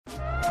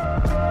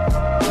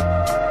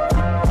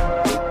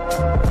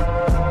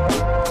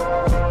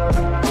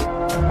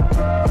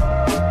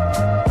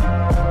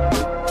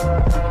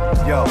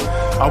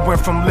I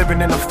went from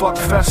living in a fuck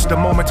fest to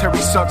momentary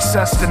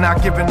success to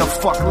not giving a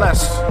fuck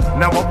less.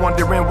 Now I'm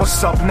wondering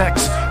what's up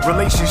next.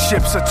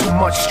 Relationships are too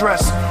much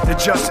stress. It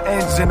just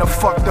ends in a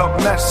fucked up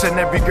mess. And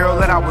every girl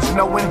that I was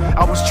knowing,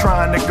 I was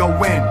trying to go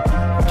in.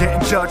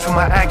 Getting judged for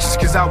my actions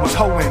cause I was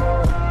hoeing.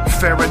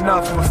 Fair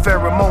enough, but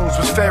pheromones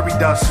was fairy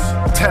dust.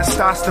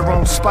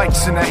 Testosterone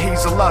spikes in a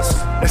haze of lust.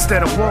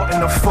 Instead of wanting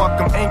to fuck,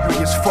 I'm angry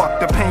as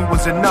fuck. The pain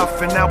was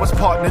enough and now it's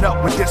partnered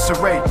up with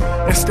disarray.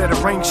 Instead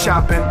of ring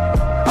shopping,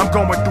 I'm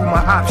going through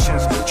my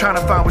options, trying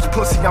to find which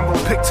pussy I'm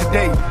gonna pick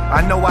today.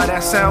 I know how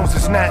that sounds,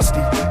 it's nasty.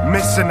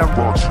 Missing a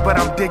rush, but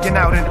I'm digging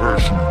out in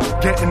earth.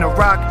 Getting a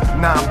rock,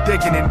 nah, I'm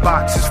digging in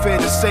box. It's fair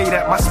to say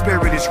that my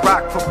spirit is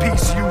rock. For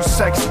peace, use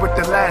sex with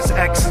the last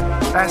X.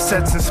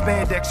 Assets and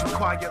spandex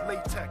require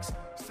latex.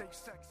 Safe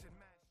sex and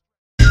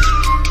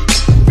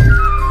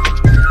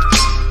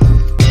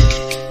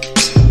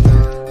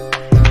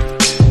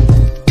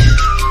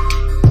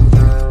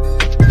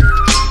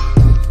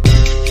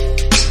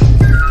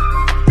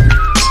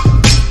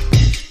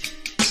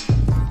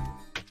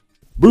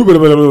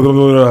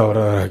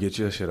Get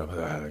your shit up.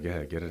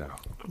 Get it out.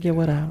 Get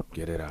what out?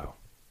 Get it out.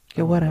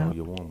 Get what out?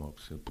 Your warm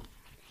ups.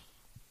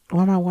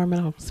 Why am I warming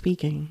up? I'm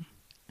speaking.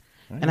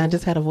 And I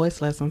just had a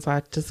voice lesson, so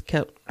I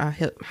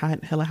hit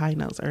hella high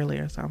notes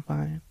earlier, so I'm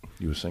fine.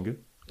 You a singer?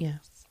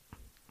 Yes.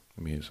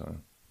 Let me hear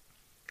something.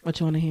 What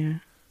you want to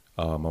hear?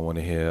 I want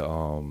to hear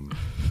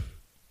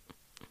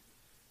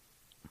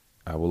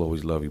I Will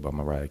Always Love You by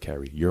Mariah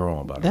Carey. You're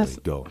on, by the way.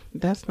 Go.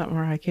 That's not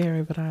Mariah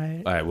Carey, but All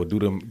right, well,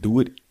 do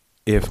it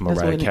if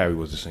Mariah Carey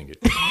was to sing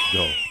it.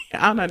 Go.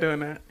 I'm not doing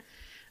that.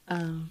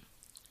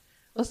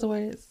 What's the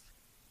words?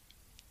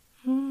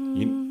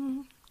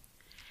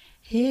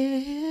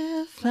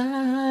 If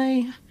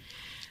I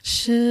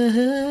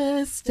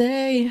should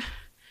stay,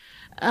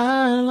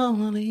 I'll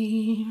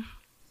only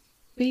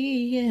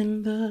be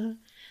in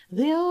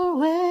your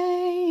way.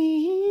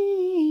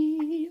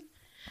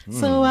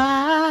 So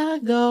I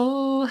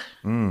go.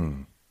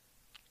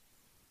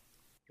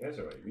 That's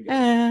all right.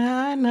 And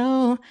I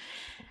know.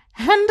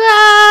 And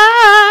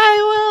I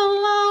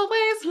will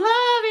always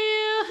love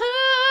you.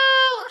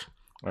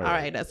 All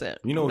right, that's it.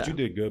 You know what you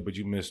did good, but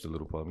you missed a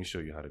little part. Let me show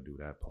you how to do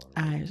that part.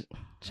 All right,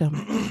 show me.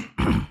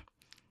 I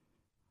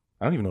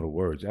don't even know the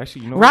words.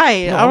 Actually, you know.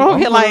 Right. No,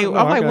 I'm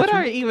like, what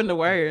are even the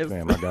words?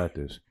 Damn, I got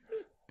this.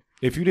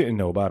 If you didn't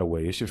know, by the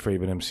way, it's your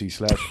favorite MC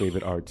 /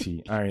 favorite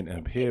RT, Iron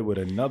M, here with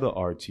another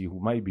RT who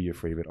might be your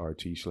favorite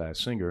RT /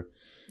 singer,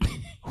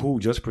 who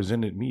just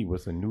presented me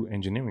with a new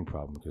engineering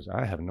problem because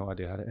I have no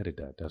idea how to edit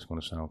that. That's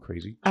going to sound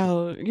crazy.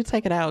 Oh, you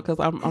take it out because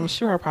I'm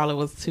sure it probably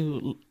was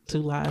too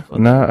live.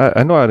 Nah,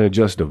 I know how to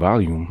adjust the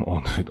volume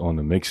on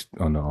the mix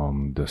on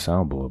the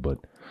soundboard, but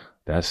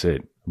that's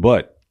it.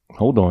 But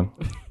hold on,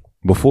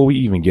 before we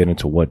even get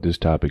into what this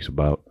topic's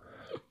about,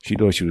 she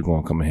thought she was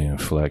going to come in here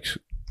and flex.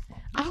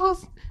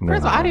 First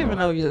of all, I didn't even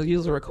know you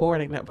was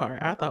recording that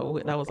part. I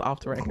thought that was off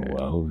the record.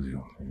 Well,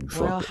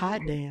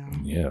 hot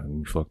damn. Yeah,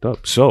 you fucked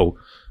up. So,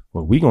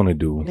 what we gonna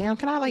do? Damn,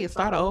 can I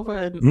start over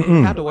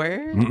and have the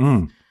words?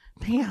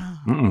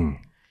 Damn.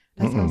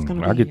 That's how it's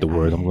gonna be. I get the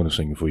words. I'm gonna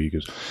sing it for you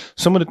because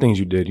some of the things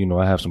you did,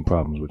 I have some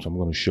problems with. So I'm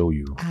gonna show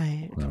you. All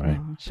right.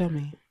 Show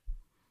me.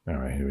 All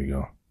right, here we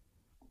go.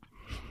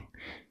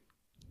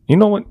 You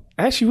know what?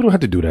 Actually, we don't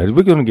have to do that.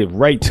 We're going to get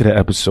right to the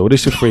episode.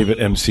 It's your favorite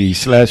MC /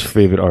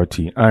 favorite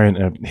RT, Iron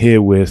M,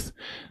 here with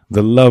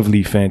the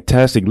lovely,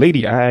 fantastic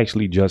lady I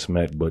actually just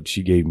met, but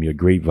she gave me a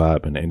great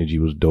vibe and the energy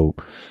was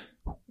dope.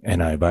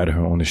 And I invited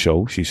her on the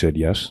show. She said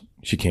yes.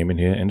 She came in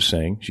here and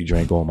sang. She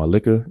drank all my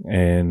liquor.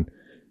 And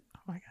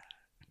oh my God.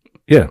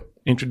 Yeah,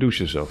 introduce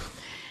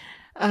yourself.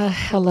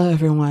 Hello,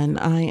 everyone.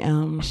 I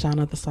am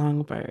Shauna the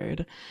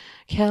Songbird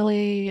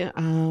Kelly.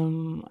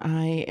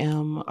 I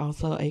am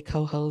also a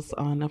co-host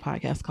on a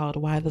podcast called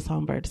Why the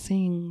Songbird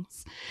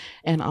Sings,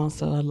 and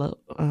also a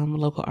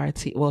local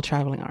RT,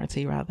 traveling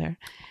RT rather,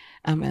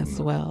 as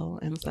well.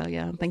 And so,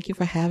 yeah, thank you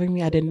for having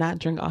me. I did not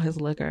drink all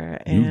his liquor.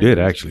 And you did,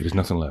 actually. There's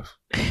nothing left.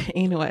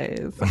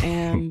 Anyways,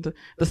 and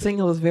the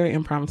single was very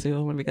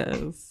impromptu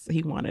because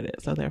he wanted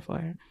it. So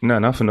therefore. No,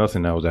 not for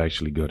nothing. That was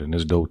actually good. And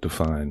it's dope to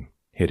find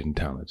hidden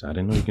talents. I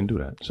didn't know you can do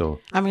that.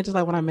 So just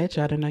like when I met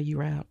you, I didn't know you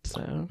rapped.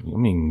 So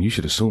you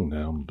should assume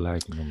that I'm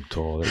black and I'm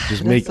tall.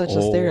 Just that's such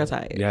a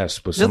stereotype. Yes,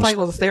 but just like it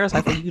was a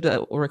stereotype for you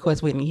to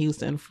request Whitney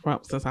Houston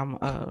since I'm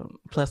a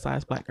plus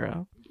size black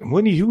girl.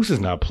 Whitney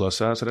Houston's not plus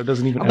size, so that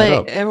doesn't even add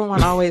up. But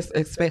everyone always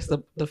expects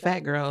the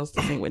fat girls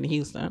to sing Whitney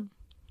Houston.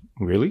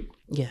 Really?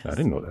 Yes. I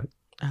didn't know that.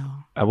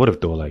 Oh. I would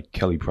have thought like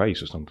Kelly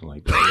Price or something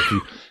like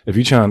that. if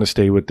you're trying to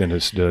stay within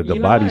the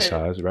body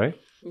size, right?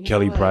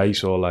 Kelly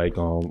Price or like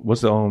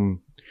what's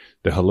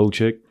the Hello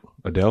chick,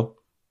 Adele?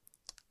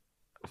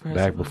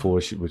 Back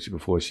before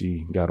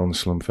she got on the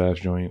Slim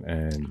Fast joint,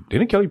 and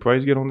didn't Kelly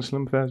Price get on the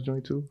Slim Fast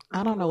joint too?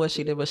 I don't know what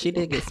she did, but she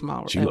did get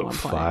small. She looked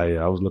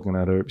fire. I was looking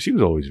at her. She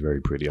was always very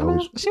pretty.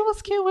 She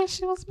was cute when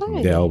she was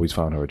big. Yeah, I always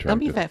found her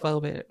attractive. Don't be fat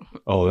phobic.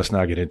 Oh, let's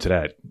not get into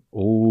that.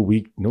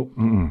 Nope,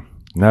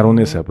 not on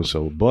this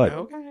episode. But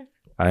okay.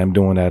 I am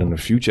doing that in a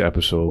future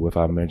episode if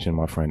I mention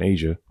my friend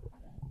Asia.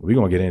 we're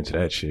gonna get into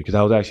that shit because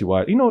I was actually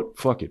watching. You know what?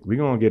 Fuck it. We're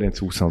gonna get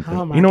into something.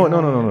 Oh my you know what?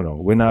 God. No.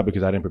 We're not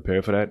because I didn't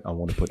prepare for that. I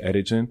want to put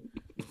edits in.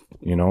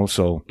 You know,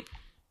 so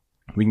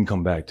we can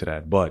come back to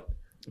that. But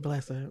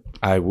Bless it.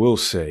 I will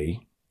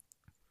say,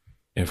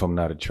 if I'm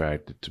not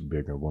attracted to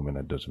bigger women,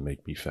 that doesn't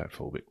make me fat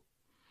phobic.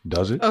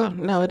 Does it? Oh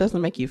no, it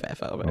doesn't make you fat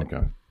phobic.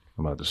 Okay.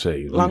 I'm about to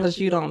say. As long as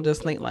you don't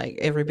just think like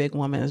every big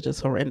woman is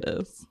just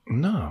horrendous.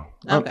 No.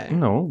 Okay.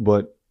 No,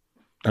 but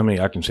I mean,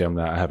 I can say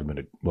I haven't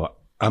been,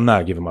 I'm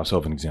not giving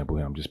myself an example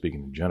here. I'm just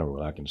speaking in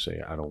general. I can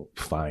say I don't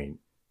find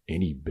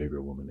any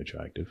bigger woman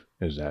attractive.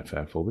 Is that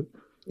fat phobic?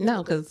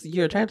 No, because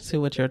you're attracted to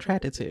what you're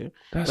attracted to.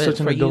 That's but such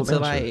an for you adult to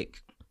answer. like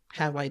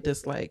have like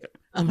this like,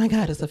 oh my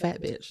God, it's a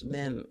fat bitch.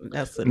 Then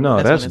that's No,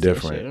 when that's it's an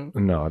different. issue.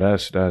 No,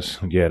 that's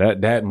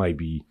that might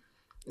be.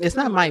 It's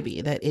not might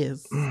be. That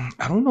is.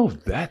 I don't know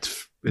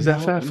if is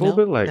that fat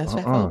phobic? Like that's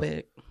fat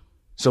phobic.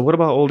 So what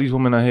about all these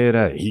women I hear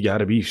that he got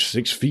to be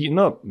 6 feet and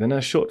up? Then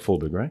that's short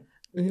phobic, right?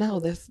 No,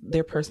 that's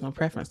their personal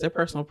preference. Their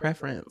personal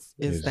preference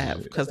is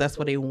that because that's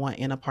what they want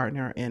in a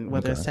partner, and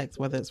whether it's sex,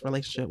 whether it's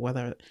relationship,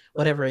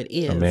 whatever it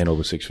is. A man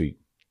over 6 feet.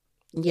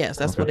 Yes,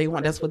 that's what they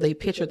want. That's what they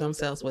picture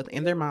themselves with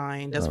in their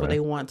mind. That's what they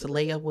want to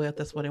lay up with.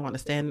 That's what they want to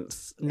stand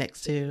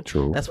next to.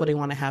 True. That's what they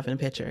want to have in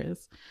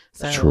pictures.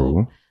 So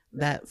True.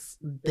 that's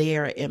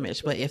their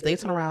image. But if they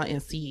turn around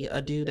and see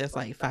a dude that's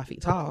like 5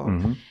 feet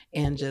tall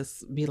and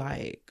just be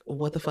like,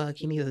 what the fuck,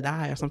 he needs to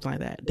die or something like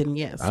that, then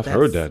yes. I've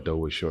heard that though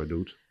with short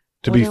dudes.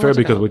 To Well, be then fair, what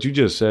you because know? what you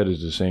just said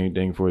is the same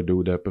thing for a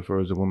dude that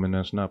prefers a woman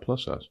that's not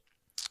plus size.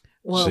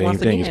 Well, Same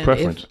thing as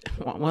preference.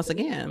 Once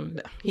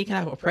again, he can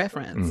have a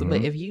preference,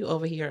 but if you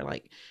over here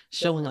like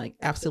showing like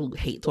absolute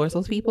hate towards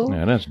those people,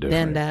 Yeah, that's different.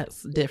 then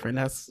that's different.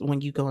 That's when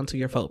you go into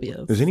your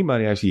phobias. Does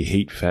anybody actually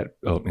hate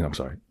I'm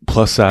sorry,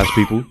 plus size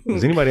people?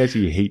 Does anybody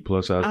actually hate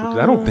plus size people?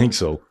 I don't think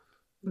so.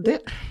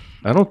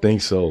 I don't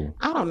think so.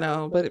 I don't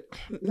know, but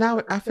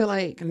now I feel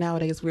like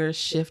nowadays we're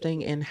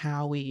shifting in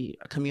how we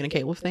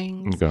communicate with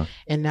things, Okay.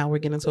 and now we're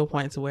getting to a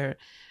point to where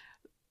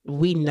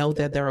we know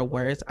that there are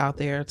words out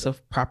there to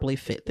properly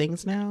fit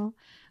things now,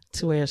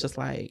 to where it's just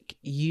like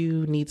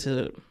you need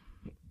to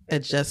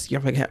adjust your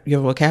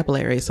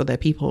vocabulary so that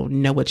people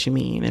know what you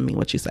mean and mean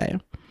what you say.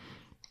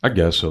 I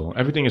guess so.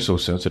 Everything is so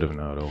sensitive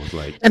now, though. It's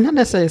like, And not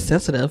necessarily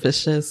sensitive.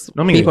 It's just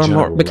I mean, people in are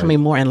more general, becoming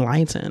more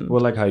enlightened.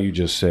 well, like how you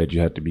just said, you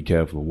have to be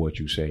careful of what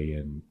you say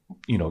and,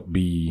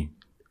 be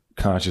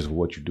conscious of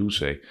what you do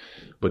say.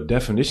 But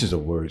definitions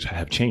of words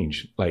have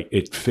changed. Like,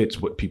 it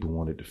fits what people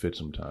want it to fit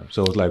sometimes.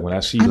 So it's like when I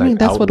see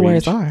that's what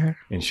words outrage are.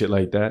 and shit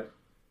like that,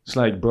 it's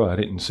like, bro, I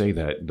didn't say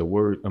that. The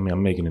word,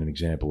 I'm making an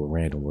example, a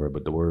random word,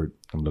 but the word,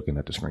 I'm looking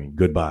at the screen,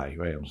 goodbye,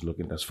 right? I was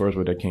looking, that's the first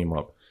word that came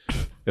up.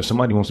 If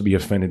somebody wants to be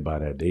offended by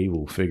that, they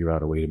will figure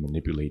out a way to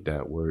manipulate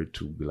that word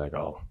to be like,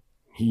 oh,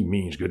 he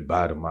means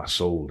goodbye to my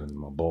soul and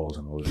my balls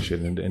and all this shit,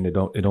 and it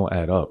don't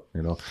add up.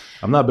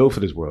 I'm not built for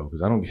this world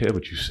because I don't care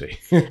what you say.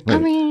 I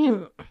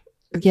mean,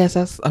 yes,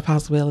 that's a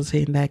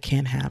possibility and that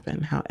can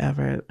happen.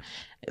 However,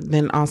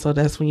 then also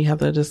that's when you have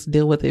to just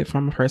deal with it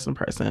from a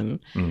person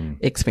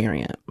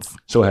experience.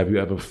 So have you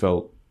ever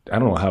felt, I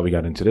don't know how we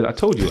got into this. I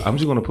told you, I'm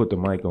just going to put the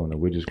mic on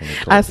and we're just going to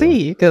talk. I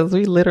see, because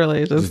we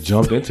literally Just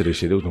jumped into this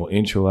shit. There was no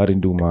intro. I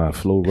didn't do my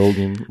Flo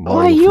Rogan.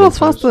 Why you were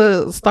supposed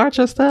to start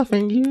your stuff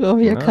and you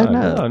over here cutting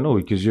up? No,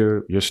 because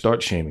you're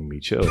start shaming me.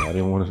 Chill. I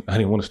didn't want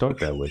to start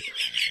that way.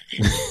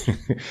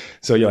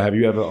 So, have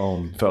you ever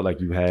felt like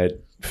you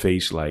had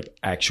faced like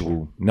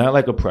actual, not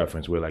like a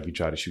preference where like you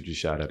try to shoot your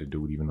shot at a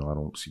dude, even though I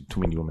don't see too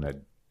many women that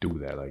do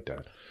that like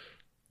that.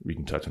 We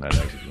can touch on that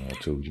next if you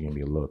want to. You give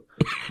me a look.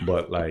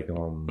 But like,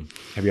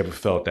 have you ever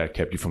felt that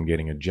kept you from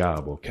getting a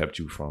job or kept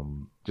you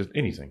from just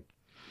anything?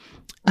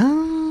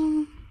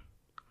 No,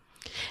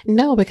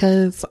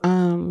 because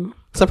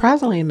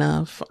surprisingly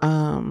enough,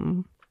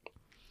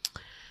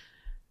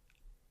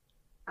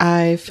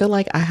 I feel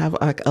like I have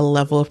like a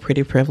level of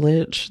pretty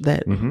privilege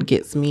that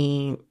gets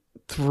me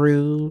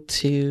through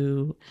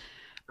to,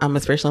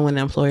 especially when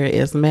the employer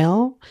is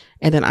male,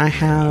 and then I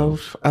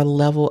have a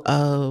level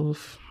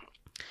of,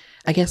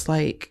 I guess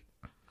like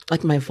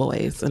my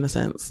voice in a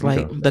sense,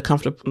 like the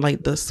comfort,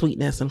 like the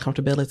sweetness and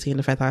comfortability, and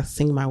the fact that I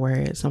sing my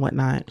words and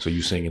whatnot. So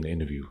you sing in the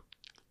interview?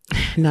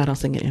 No, I don't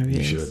sing in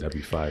interviews. You should. That'd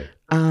be fire.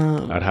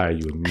 I'd hire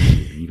you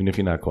immediately, even if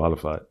you're not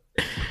qualified.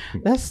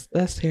 That's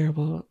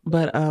terrible.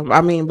 But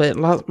I mean, but a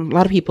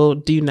lot of people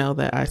do know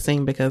that I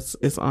sing because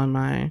it's on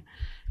my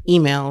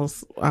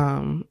emails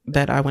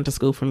that I went to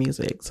school for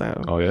music.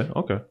 So. Oh yeah.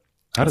 Okay.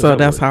 So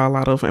that's how a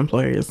lot of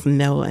employers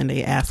know and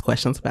they ask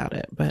questions about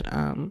it. But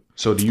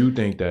so do you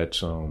think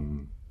that's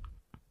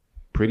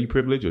pretty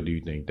privilege or do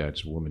you think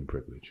that's woman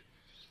privilege?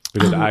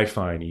 Because I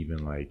find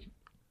even like,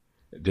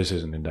 this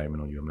is an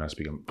indictment on you.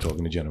 I'm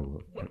talking to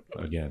general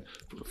again.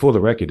 For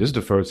the record, this is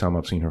the first time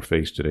I've seen her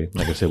face today.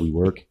 Like I said, we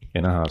work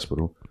in a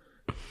hospital.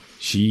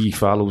 She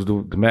follows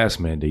the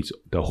mask mandates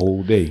the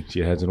whole day.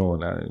 She has it on.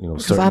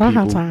 Because I don't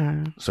have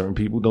time. Certain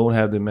people don't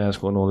have their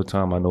mask on all the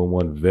time. I know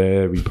one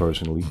very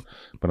personally,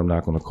 but I'm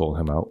not going to call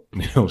him out.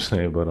 You know what I'm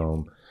saying? But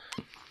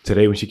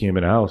today when she came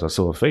in the house, I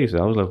saw her face.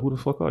 I was like, who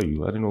the fuck are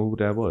you? I didn't know who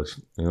that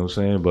was. You know what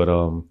I'm saying? But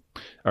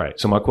All right.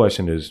 So my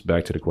question is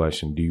back to the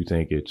question: do you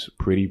think it's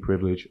pretty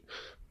privilege?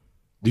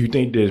 Do you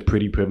think there's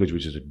pretty privilege,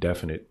 which is a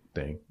definite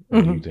thing,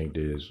 or do you think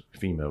there's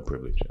female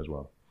privilege as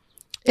well?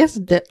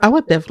 I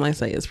would definitely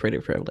say it's pretty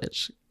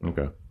privilege.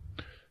 Okay.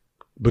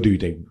 But do you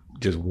think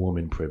just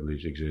woman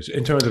privilege exists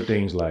in terms of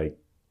things like?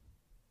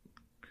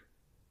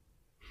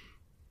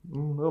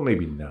 Well,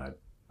 maybe not.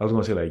 I was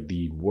gonna say like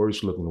the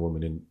worst looking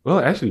woman in. Well,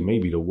 actually,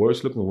 maybe the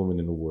worst looking woman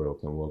in the world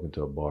can walk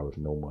into a bar with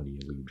no money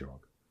and leave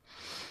drunk.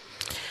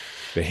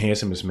 The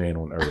handsomest man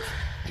on earth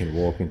can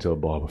walk into a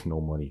bar with no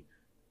money.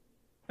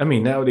 I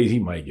mean, nowadays he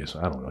might get.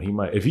 I don't know. He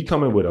might if he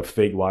come in with a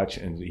fake watch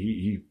and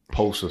he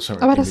posts a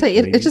certain. I was about to say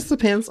it just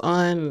depends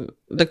on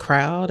the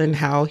crowd and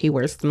how he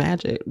wears the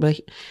magic.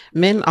 But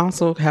men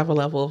also have a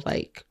level of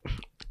like,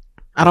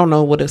 I don't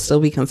know, would it still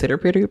be considered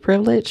pretty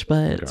privilege,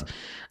 but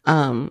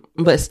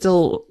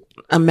still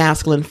a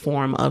masculine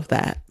form of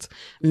that.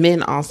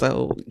 Men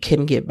also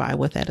can get by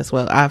with that as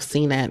well. I've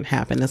seen that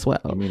happen as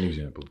well. Give me an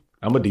example.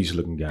 I'm a decent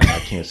looking guy. I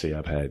can't say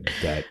I've had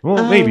that.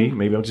 Well, maybe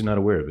I'm just not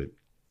aware of it.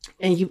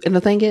 And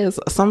the thing is,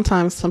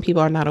 sometimes some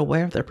people are not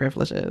aware of their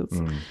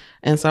privileges.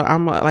 And so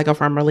I'm like a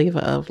firm believer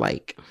of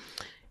like,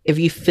 if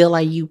you feel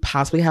like you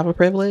possibly have a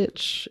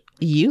privilege,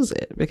 use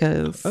it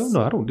because. Oh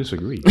no, I don't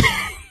disagree.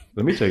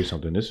 Let me tell you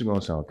something. This is going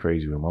to sound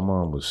crazy. When my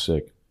mom was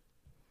sick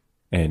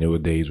and there were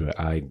days where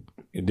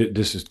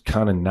this is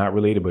kind of not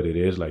related, but it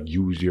is like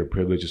use your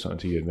privilege or something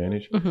to your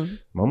advantage.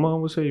 My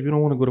mom would say, if you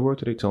don't want to go to work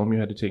today, tell me you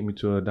had to take me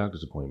to a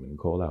doctor's appointment and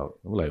call out.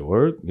 I'm like,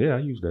 word? Yeah, I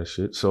use that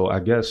shit. So I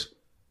guess,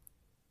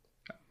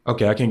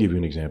 okay, I can give you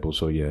an example.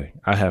 So yeah,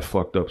 I have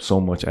fucked up so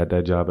much at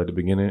that job at the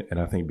beginning.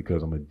 And I think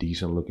because I'm a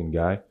decent looking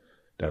guy,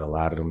 that a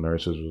lot of the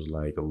nurses was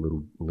like a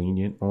little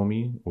lenient on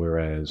me.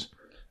 Whereas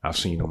I've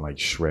seen them like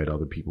shred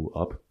other people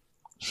up.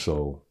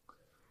 So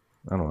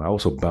I don't know. I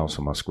also bounce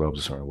on my scrubs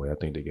a certain way. I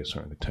think they get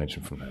certain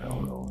attention from that. I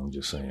don't know. I'm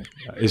just saying.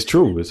 It's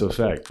true. It's a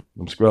fact.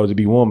 Them scrubs would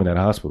be warm in that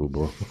hospital,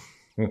 bro.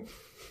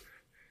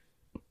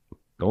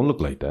 Don't look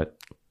like that.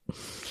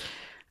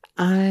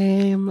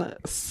 I'm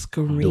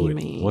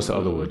screaming. What's the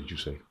other word did you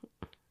say?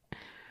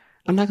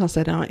 I'm not going to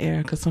say that on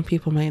air because some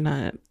people may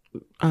not,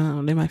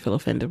 they might feel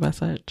offended by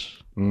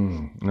such.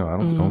 No, I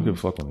don't give a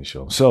fuck on this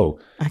show. So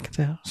I can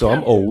tell. So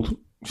I'm old.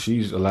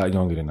 She's a lot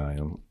younger than I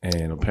am.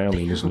 And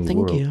apparently in this new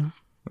world. Thank you.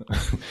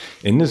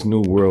 In this new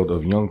world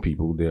of young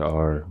people, there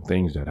are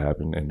things that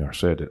happen and are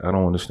said that I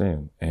don't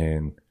understand.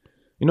 And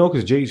you know,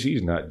 because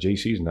JC's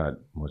not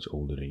much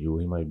older than you.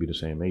 He might be the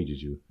same age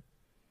as you.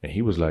 And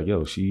he was like,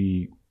 "Yo,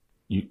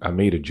 I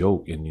made a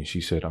joke, and then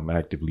she said I'm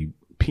actively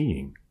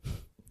peeing."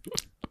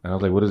 And I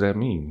was like, "What does that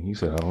mean?" He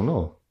said, "I don't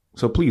know."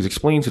 So please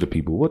explain to the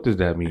people, what does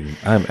that mean?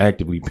 I'm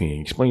actively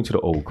peeing. Explain to the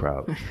old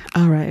crowd.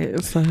 All right.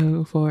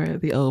 So for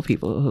the old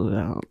people who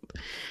don't,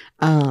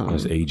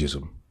 that's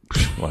ageism.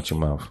 Watch your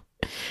mouth.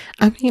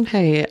 I mean,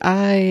 hey,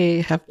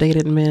 I have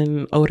dated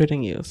men older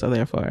than you, so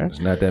therefore. It's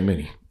not that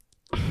many.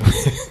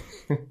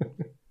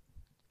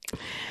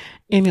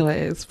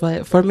 Anyways,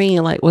 but for me,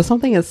 like when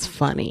something is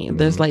funny,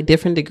 there's like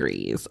different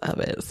degrees of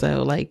it.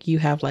 So like you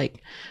have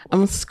like,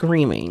 I'm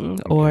screaming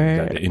or. Is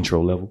that the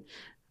intro level?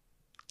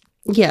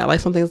 Yeah,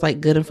 like something's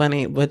like good and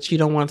funny, but you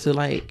don't want to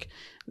like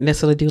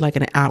necessarily do like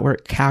an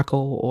outward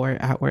cackle or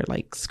outward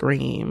like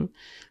scream.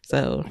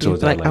 So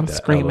it's like I'm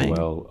screaming.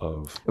 LOL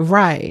of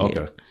right.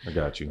 Okay, I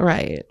got you.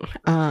 Right.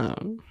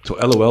 So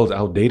LOL is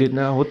outdated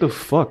now. What the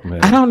fuck,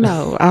 man? I don't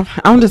know.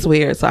 I'm just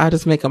weird, so I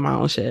just make up my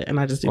own shit and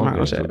I just do my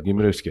own shit. So give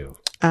me the scale.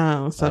 So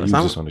I use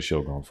this on the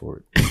show going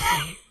forward.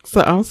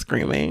 So I'm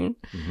screaming.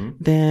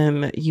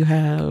 Then you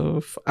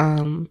have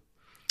I'm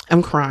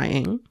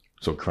crying.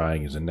 So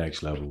crying is the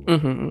next level.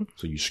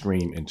 So you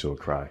scream into a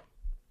cry.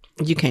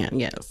 You can,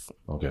 yes.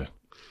 Okay.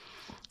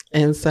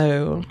 And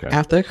so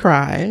after a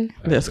cry,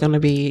 there's going to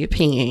be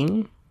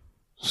peeing.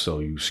 So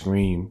you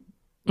scream,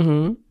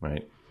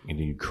 right? And then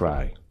you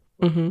cry.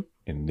 And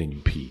then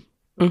you pee.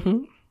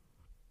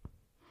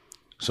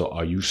 So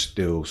are you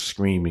still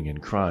screaming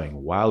and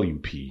crying while you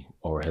pee,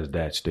 or has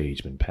that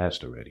stage been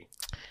passed already?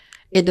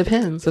 It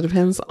depends. It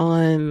depends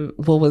on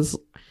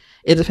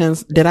it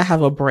depends. Did I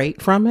have a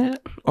break from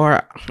it,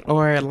 or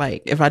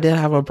like if I did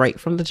have a break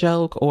from the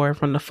joke, or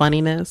from the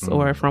funniness,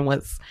 or from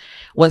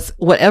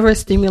whatever is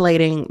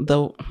stimulating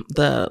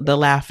the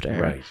laughter,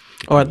 right,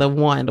 or the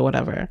one or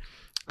whatever.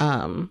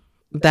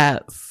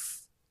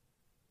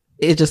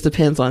 It just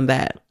depends on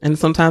that. And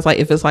sometimes, like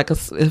if it's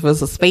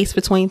a space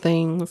between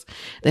things,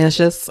 then it's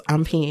just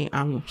I'm peeing,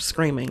 I'm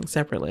screaming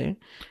separately,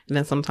 and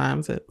then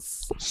sometimes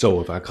it's.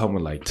 So if I come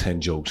with like 10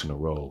 jokes in a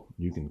row,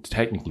 you can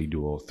technically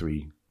do all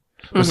 3.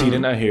 But see,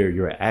 then I hear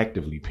you're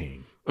actively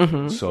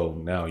peeing. So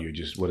now you're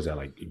just, what is that,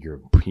 like you're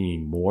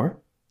peeing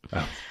more?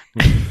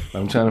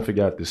 I'm trying to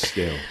figure out this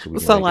scale.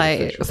 So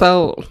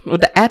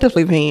with the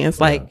actively peeing, it's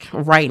like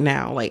right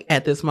now, like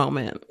at this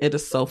moment, it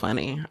is so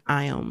funny.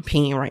 I am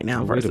peeing right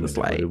now versus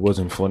like. It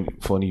wasn't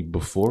funny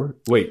before?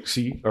 Wait,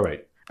 see? All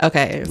right.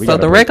 Okay. So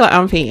the regular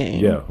I'm peeing.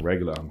 Yeah,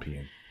 regular I'm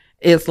peeing.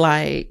 It's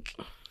like,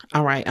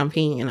 all right, I'm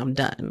peeing and I'm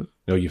done.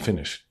 No, you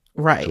finished.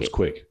 Right. So it's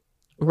quick.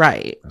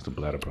 Right. That's the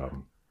bladder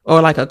problem. Or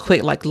like a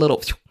quick, like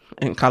little,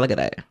 and call it a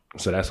day.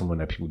 So that's the one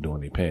that people do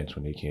in their pants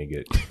when they can't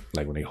get,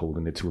 like when they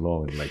holding it too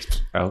long and like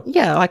out.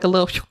 Yeah, like a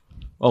little.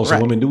 Oh, so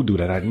right. women do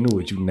that. I knew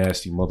it, you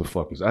nasty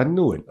motherfuckers. I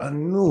knew it.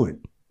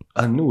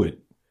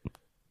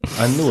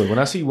 When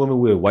I see women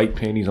wear white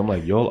panties, I'm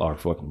like, y'all are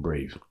fucking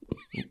brave.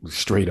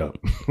 Straight up.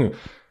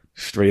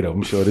 Straight up.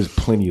 I'm sure there's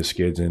plenty of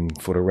skids,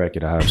 and for the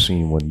record, I have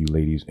seen one of you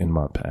ladies in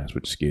my past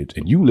with skids,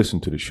 and you listen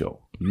to the show.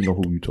 You know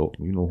who you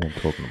know who I'm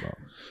talking about.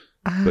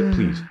 But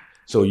please.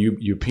 So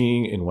you're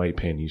peeing in white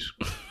panties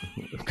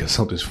because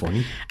something's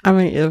funny. I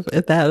mean,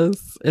 if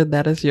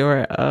that is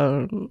your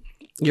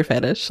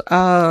fetish.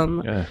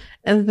 Yeah.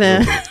 And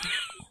then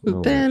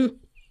No.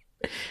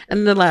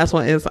 and the last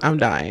one is I'm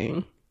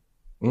dying.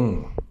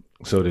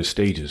 So there's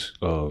stages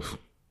of,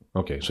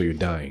 okay, so you're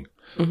dying.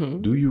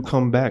 Mm-hmm. Do you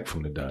come back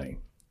from the dying?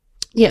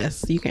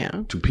 Yes, you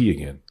can. To pee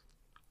again?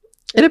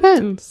 It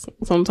depends.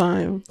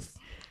 Sometimes.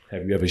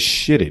 Have you ever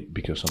shitted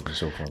because something's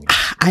so funny?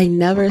 I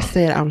never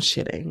said I'm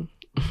shitting.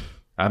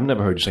 I've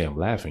never heard you say I'm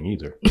laughing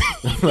either.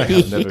 Like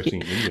I've never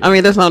seen either. I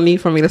mean, there's no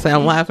need for me to say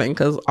I'm laughing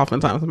because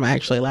oftentimes I'm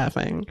actually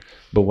laughing.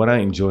 But what I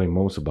enjoy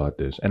most about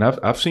this, and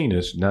I've seen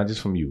this, not just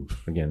from you.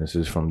 Again, this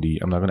is from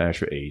I'm not going to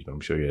ask your age, but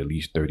I'm sure you're at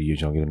least 30 years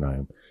younger than I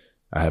am.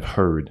 I have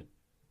heard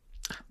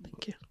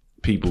Thank you.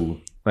 people,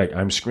 like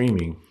I'm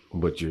screaming,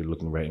 but you're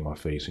looking right in my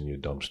face and you're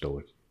dumb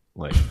stoic.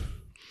 Like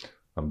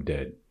I'm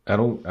dead. I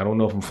don't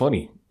know if I'm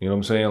funny. You know what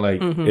I'm saying?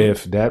 Like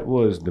if that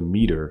was the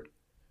meter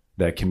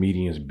that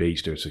comedians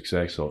base their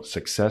success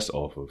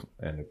off of,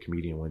 and a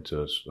comedian went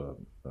to a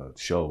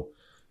show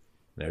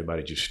and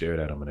everybody just stared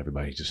at him and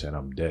everybody just said,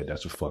 I'm dead.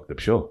 That's a fucked up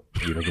show.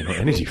 You don't get no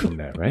energy from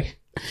that, right?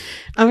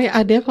 I mean,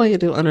 I definitely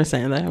do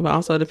understand that, but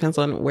also it depends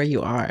on where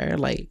you are.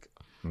 Like,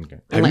 okay.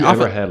 Have you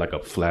ever had like a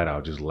flat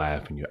out just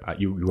laugh and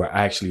you were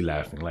actually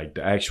laughing, like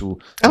the actual,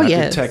 not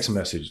the text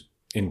message,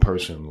 in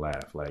person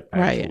laugh, like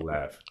actual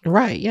laugh?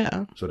 Right,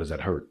 yeah. So does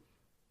that hurt?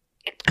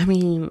 I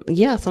mean,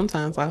 yeah,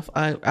 sometimes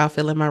I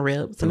feel in my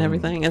ribs and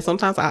everything. And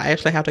sometimes I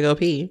actually have to go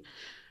pee.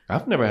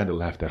 I've never had to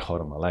laugh that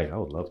hard in my life. I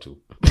would love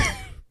to.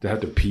 To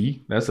have to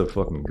pee? That's a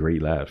fucking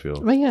great laugh, yo.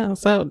 But yeah,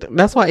 so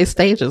that's why it's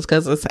stages,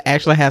 because it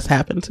actually has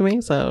happened to me.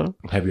 So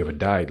have you ever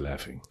died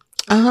laughing?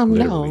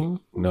 No.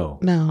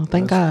 No,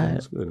 thank God.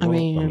 That's good. I Well,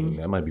 mean,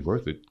 that might be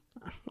worth it.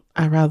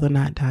 I'd rather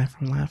not die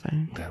from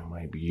laughing. That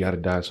might be. You got to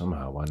die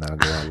somehow. Why not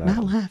go out laughing?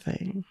 Not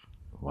laughing.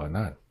 Why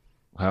not?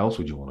 How else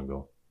would you want to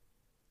go?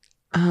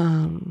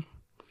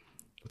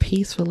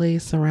 Peacefully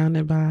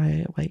surrounded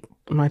by like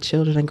my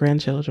children and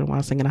grandchildren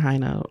while singing a high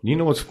note. You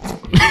know what's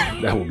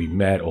that would be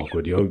mad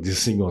awkward, yo.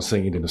 Just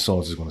singing and the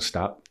song's just gonna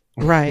stop.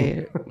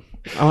 Right.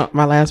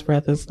 My last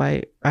breath is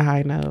like a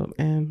high note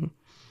and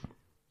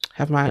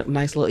have my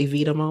nice little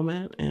Evita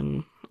moment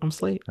and I'm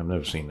asleep. I've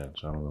never seen that,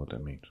 so I don't know what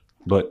that means.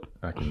 But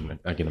I can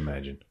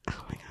imagine.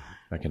 Oh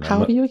my God. How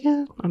old are you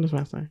again? I'm just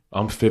messing.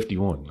 I'm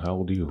 51. How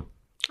old are you?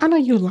 I know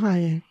you're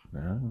lying.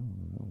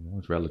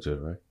 It's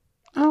relative, right?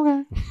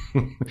 Okay.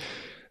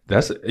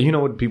 That's, you know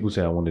what people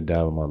say, I want to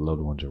die with my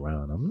loved ones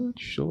around. I'm not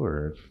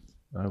sure if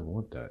I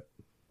want that.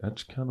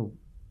 That's kind of,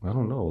 I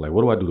don't know. Like,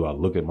 what do? Do I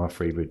look at my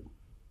favorite,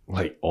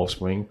 like,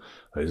 offspring?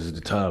 Like, this is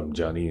the time,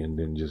 Johnny, and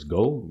then just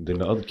go? Then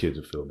the other kids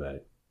will feel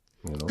bad.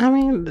 You know? I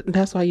mean,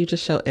 that's why you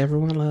just show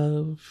everyone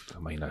love. I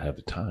might not have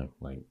the time.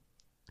 Like,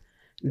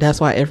 that's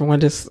why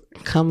everyone just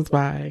comes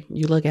by.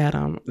 You look at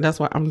them. That's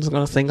why I'm just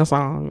going to sing a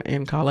song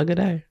and call it a good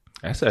day.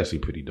 That's actually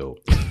pretty dope.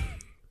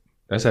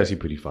 That's actually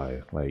pretty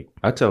fire. Like,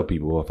 I tell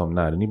people, if I'm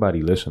not,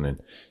 anybody listening,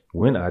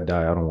 when I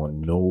die, I don't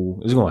want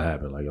it's going to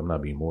happen. Like, I'm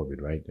not being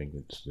morbid, right? I think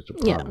it's a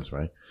promise,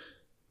 right?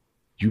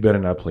 You better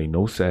not play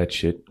no sad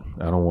shit.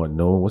 I don't want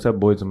what's that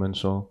Boyz II Men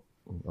song?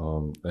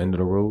 End of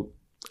the Road?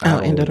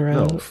 End of the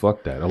Road. No,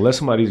 fuck that. Unless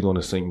somebody's going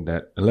to sing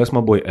that, unless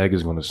my boy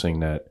Egger's going to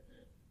sing that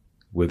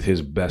with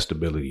his best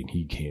ability, and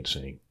he can't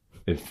sing.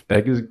 If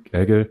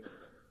Egger,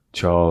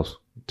 Charles,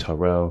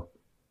 Terrell,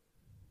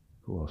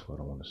 who else would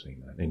I want to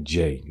sing that? And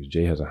Jay, because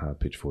Jay has a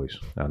high-pitched voice.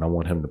 And I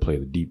want him to play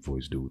the deep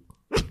voice, dude.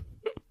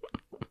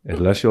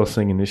 Unless y'all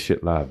singing this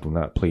shit live, do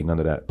not play none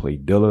of that. Play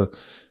Dilla,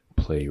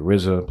 play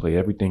RZA, play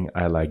everything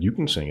I like. You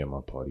can sing at my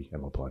party.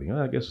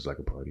 I guess it's like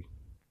a party.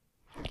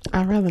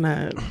 I'd rather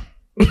not.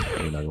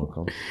 You're not going to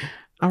come?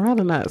 I'd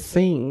rather not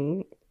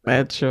sing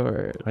at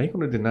your... How you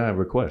going to deny a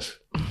request?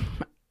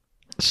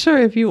 Sure,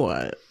 if you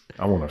want.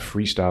 I want a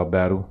freestyle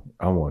battle.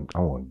 I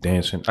want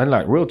dancing. I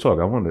like real talk.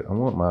 I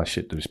want my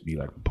shit to just be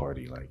like a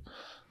party. Like,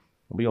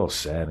 I'll be all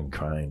sad and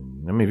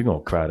crying. I mean, if you're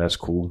gonna cry, that's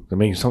cool. I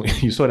mean,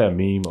 you saw that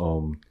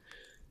meme.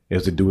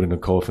 There's the dude in the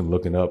coffin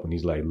looking up, and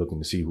he's like looking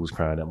to see who's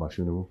crying at my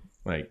funeral.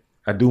 Like,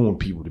 I do want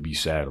people to be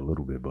sad a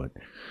little bit, but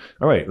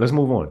all right, let's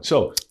move on.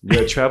 So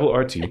you're a travel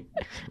RT,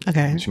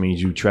 okay, which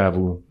means you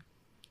travel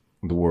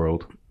the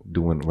world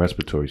doing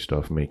respiratory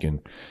stuff, making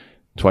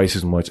twice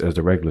as much as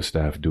the regular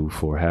staff do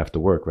for half the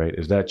work, right?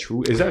 Is that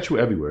true? Is that true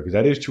everywhere? Because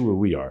that is true where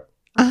we are.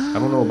 I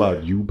don't know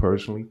about you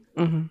personally.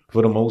 Mm-hmm.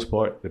 For the most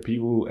part, the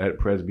people at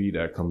Presby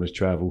that come to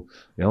travel,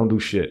 they don't do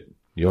shit.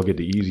 Y'all get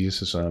the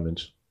easiest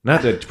assignments.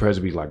 Not that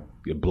Presby's like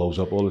it blows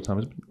up all the time.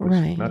 It's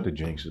Right. not the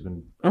jinx. It's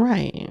been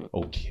Right.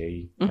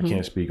 okay. Mhm. I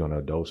can't speak on the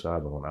adult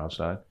side, but on the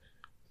outside,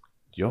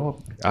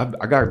 y'all, I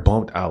got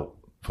bumped out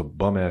for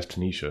bum ass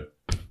Tanisha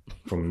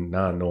from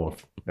 9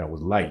 North that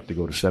was light to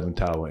go to 7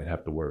 Tower and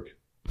have to work,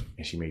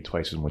 and she made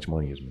twice as much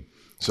money as me.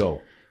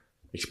 So,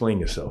 explain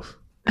yourself.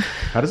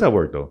 How does that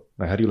work though?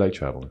 Like, how do you like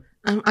traveling?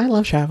 I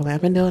love traveling.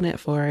 I've been doing it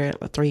for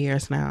 3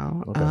 years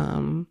now. Okay.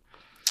 I'm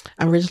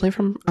originally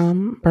from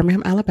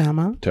Birmingham,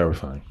 Alabama.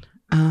 Terrifying.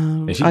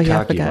 And she's I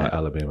cocky forgot. about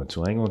Alabama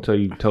too. I ain't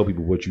gonna tell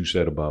people what you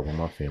said about where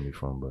my family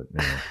from, but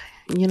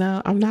You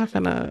know, I'm not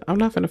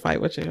gonna fight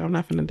with you. I'm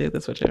not gonna do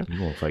this with you. you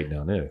gonna fight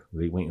down there.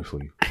 They waiting for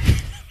you.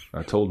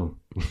 I told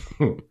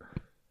them.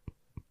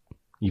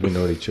 Even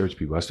though they church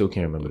people, I still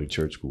can't remember the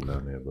church school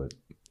down there. But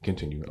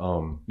continue.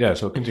 Yeah.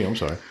 So continue. I'm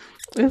sorry.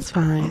 It's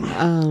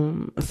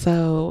fine.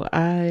 So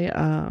I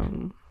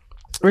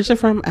originally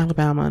from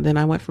Alabama, and then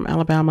I went from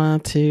Alabama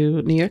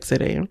to New York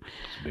City.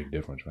 It's a big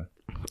difference, right?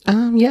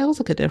 Yeah, it was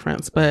a good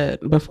difference.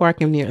 But before I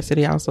came to New York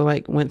City, I also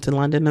like went to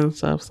London and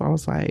stuff. So I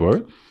was like,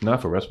 What?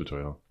 Not for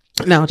respiratory. Huh?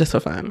 no, just for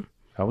fun.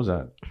 How was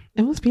that?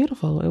 It was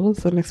beautiful. It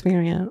was an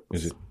experience.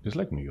 Is it? It's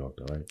like New York,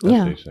 though, right? That's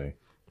Yeah. what they say.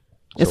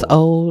 It's So,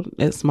 old.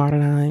 It's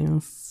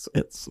modernized.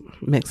 It's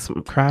mixed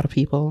crowd of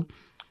people.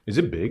 Is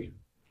it big?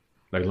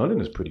 Like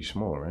London is pretty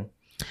small, right?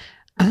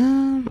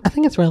 I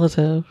think it's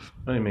relative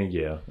I mean,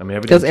 yeah. I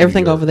mean, because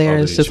everything over there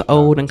is than just Chicago.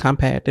 old and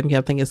compact, and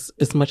everything is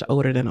much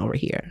older than over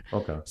here.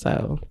 Okay.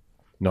 So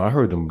No, I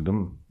heard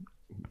them.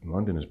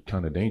 London is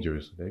kind of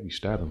dangerous. They be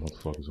stabbing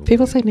motherfuckers. Over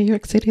people there. say New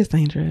York City is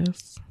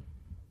dangerous.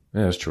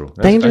 Yeah, that's true.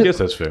 I Dangerous- guess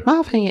that's fair.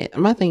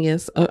 My thing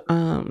is,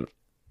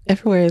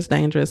 everywhere is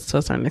dangerous to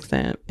a certain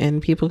extent,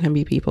 and people can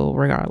be people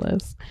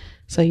regardless.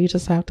 So you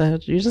just have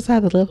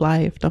to live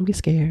life. Don't be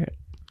scared.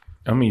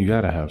 I mean, you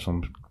gotta have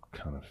some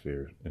kind of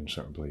fear in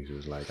certain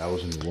places. Like I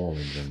was in New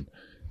Orleans and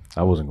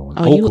I wasn't going.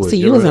 Oh, you Oakwood. see,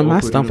 you ever was heard in of my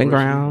Oakwood stomping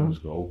University? ground. I was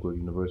going to Oakwood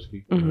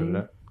University. You heard of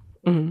that?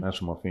 Mhm.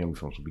 That's where my family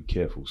from. So be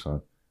careful,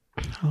 son.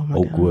 Oh my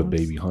Oakwood,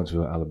 goodness. baby,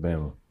 Huntsville,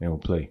 Alabama. They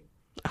don't play.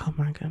 Oh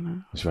my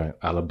goodness. That's right,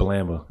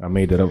 Alabama. I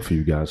made that up for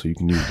you guys, so you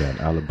can use that.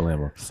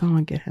 Alabama.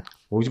 Someone get him.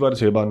 What was you about to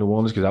say about New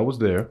Orleans? Because I was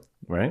there,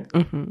 right?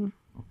 Mm-hmm.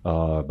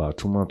 About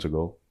 2 months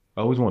ago.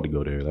 I always wanted to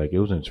go there. Like it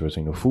was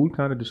interesting. The food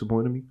kind of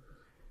disappointed me.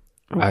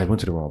 I went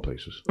to the wrong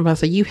places. I'm about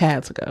to say you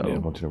had to go Yeah, I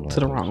went to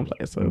the wrong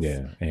places.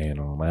 Yeah, and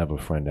I have a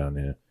friend down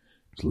there.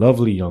 It's a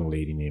lovely young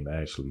lady named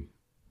Ashley,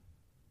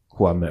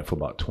 who I met for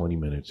about 20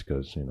 minutes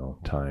because,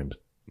 times.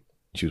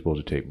 She was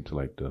supposed to take me to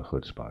like the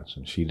hood spots,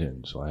 and she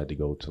didn't. So I had to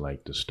go to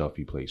like the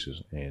stuffy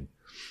places, and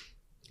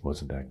it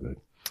wasn't that good.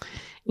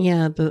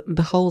 Yeah,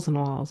 the holes in the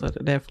walls are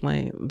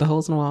definitely the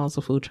holes in the walls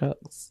of food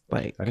trucks.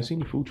 Like I didn't see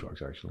any food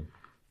trucks actually.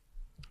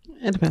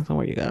 it depends on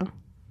where you go.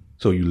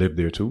 So you lived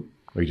there too,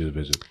 or you just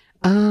visit?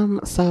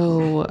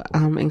 So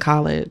in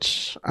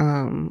college,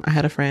 I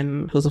had a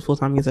friend who's a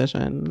full-time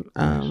musician.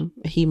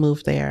 He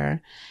moved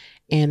there,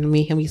 and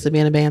me and him used to be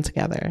in a band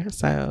together.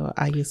 So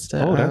I used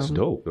to. Oh, that's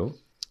dope, though.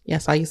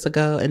 Yes, I used to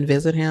go and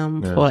visit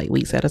him for like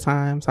weeks at a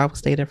time. So I would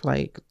stay there for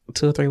like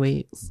 2 or 3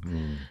 weeks,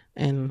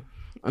 and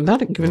I'm not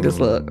giving this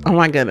look. Oh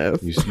my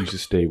goodness! You should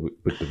stay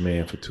with the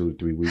man for 2 or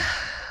 3 weeks.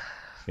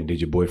 And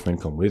did your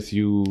boyfriend come with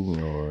you,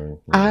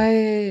 or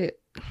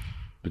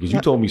because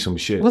you told me some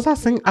shit?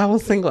 I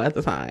was single at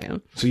the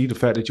time. See, the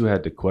fact that you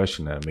had to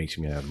question that makes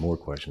me have more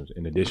questions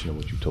in addition to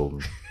what you told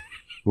me.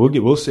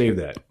 We'll save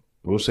that.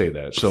 We'll save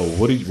that. So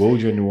what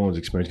was your New Orleans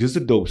experience? Because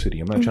it's a dope city.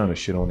 I'm not trying to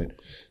shit on it.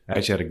 I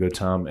actually had a good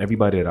time.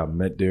 Everybody that I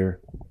met there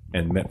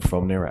and met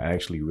from there are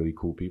actually really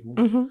cool people.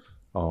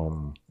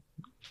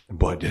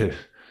 But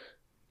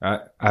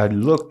I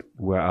looked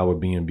where our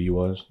B&B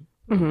was.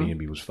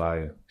 B&B was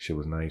fire. Shit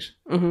was nice.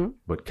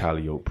 But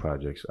Calliope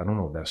Projects, I don't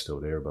know if that's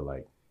still there, but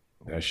like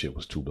that shit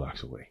was 2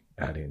 blocks away.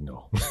 I didn't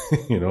know.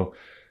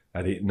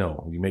 I didn't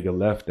know. You make a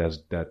left,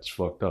 that's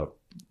fucked up.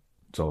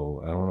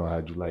 So I don't know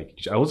how'd you like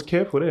it. I was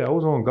careful there. I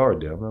was on guard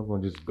there. I'm not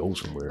going to just go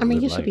somewhere. I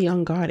mean, you should be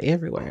on guard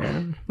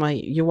everywhere.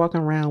 Like you're walking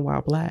around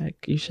while black.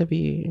 You should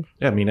be.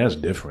 Yeah, I mean that's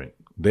different.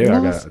 There,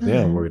 No, it's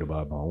there I'm not. worried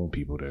about my own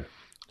people there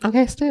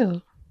Okay,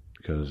 still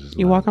because it's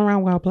you like, walking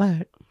around while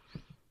black.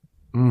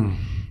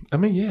 I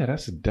mean, yeah,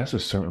 that's a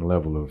certain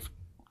level of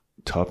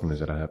toughness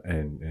that I have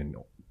and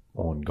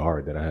on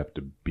guard that I have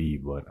to be.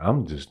 But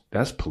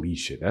that's police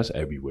shit. That's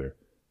everywhere.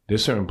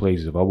 There's certain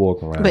places if I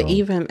walk around. But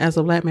even as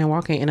a black man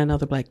walking in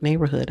another black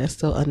neighborhood, that's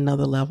still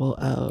another level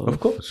of of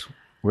course,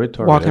 we're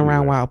target walking everywhere.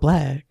 around while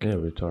black. Yeah,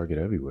 we're target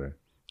everywhere.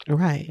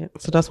 Right.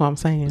 So that's what I'm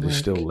saying. There's like-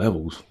 still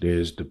levels.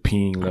 There's the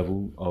peeing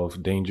level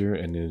of danger,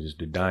 and there's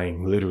the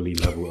dying, literally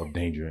level of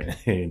danger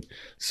in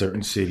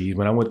certain cities.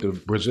 When I went to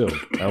Brazil,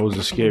 that was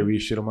the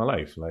scariest shit of my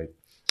life. Like,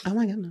 Oh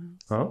my goodness.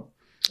 huh?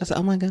 I said,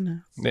 oh my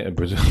goodness. Yeah,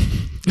 Brazil.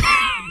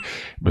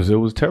 Brazil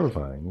was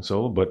terrifying.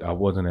 So, but I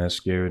wasn't as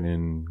scared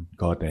in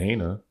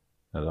Cartagena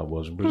as I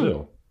was in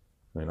Brazil.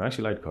 And I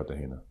actually liked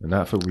Cartagena, and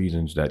not for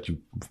reasons that you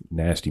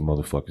nasty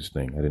motherfuckers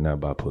think. I did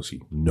not buy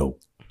pussy. No,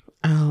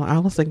 Oh, I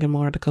was thinking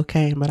more of the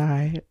cocaine, but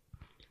I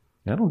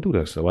I don't do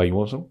that stuff. Why, you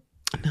want some?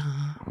 No.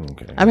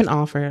 Okay. I've been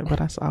offered,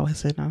 but I always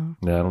said no.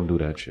 Yeah, I don't do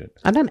that shit.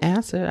 I done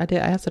acid. I did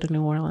acid in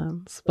New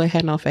Orleans, but it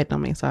had no effect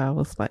on me. So I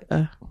was like,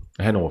 It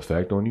had no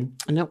effect on you?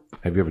 nope.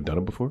 Have you ever done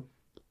it before?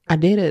 I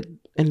did it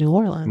in New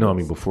Orleans. No, I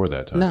mean before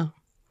that time. No.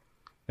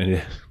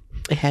 And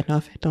It had no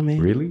effect on me.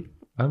 really?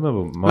 I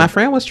remember My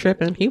friend was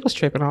tripping. He was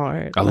tripping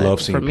hard. I but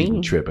love seeing for me,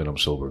 people trip and I'm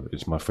sober.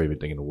 It's my favorite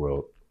thing in the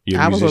world. Your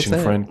I was musician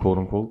upset. friend, quote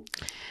unquote.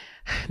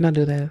 Not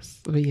do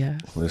this, but yes.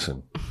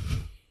 Listen,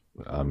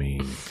 I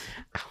mean,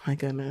 Oh my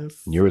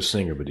goodness. you're a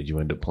singer, but did you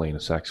end up playing a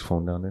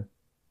saxophone down there?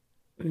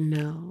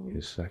 No.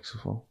 His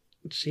saxophone?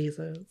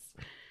 Jesus.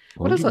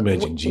 Well, you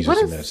mentioned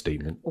Jesus in that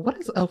statement. What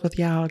is up with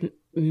y'all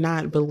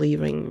not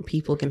believing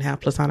people can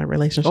have platonic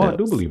relationships? Oh, I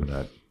do believe in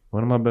that.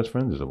 One of my best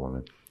friends is a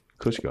woman.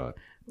 Kush God.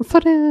 So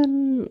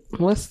then,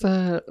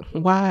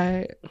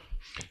 why?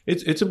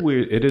 It is a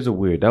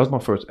weird. That was my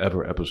first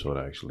ever episode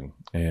actually,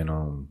 and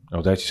I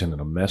was actually sending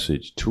a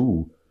message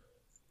to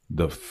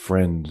the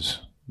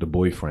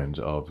boyfriends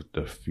of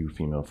the few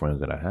female friends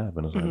that I have,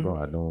 and I was like,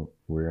 bro,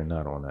 we're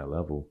not on that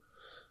level.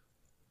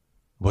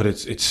 But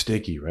it's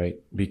sticky, right?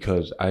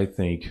 Because I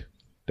think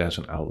that's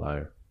an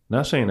outlier.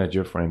 Not saying that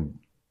your friend,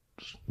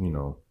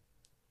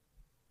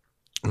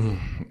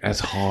 that's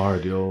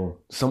hard, yo.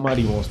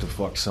 Somebody wants to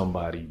fuck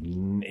somebody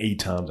 8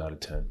 times out of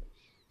 10.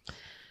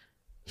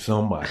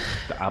 Somebody.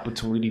 The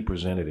opportunity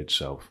presented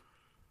itself.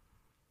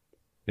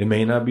 It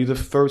may not be the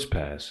first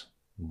pass,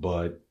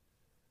 but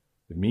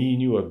me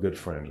and you are good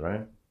friends,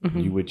 right? Mm-hmm.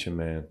 You with your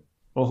man,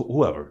 or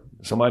whoever.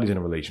 Somebody's in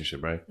a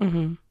relationship, right?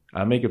 Mm-hmm.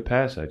 I make a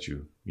pass at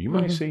you. You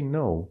might say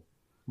no,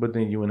 but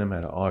then you and them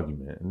had an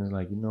argument. And it's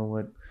like, you know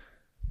what?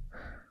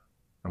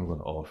 I'm going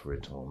to offer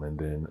it to him. And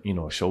then,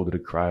 a shoulder to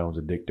cry on is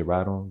a dick to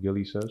ride on,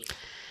 Gilly says.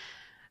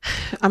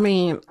 I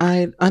mean,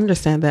 I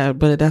understand that,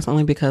 but that's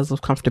only because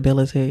of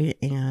comfortability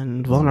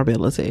and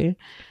vulnerability.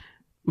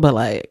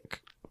 But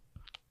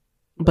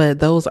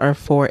those are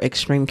for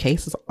extreme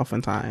cases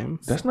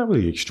oftentimes. That's not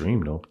really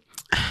extreme, though.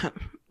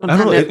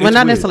 Not it's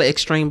necessarily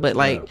extreme, but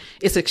Yeah.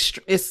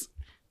 it's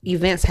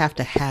events have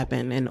to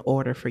happen in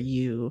order for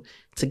you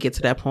to get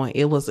to that point.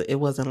 It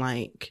wasn't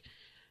like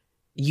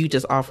you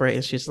just offer it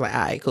and she's like, all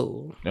right,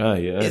 cool. Yeah,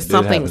 It's it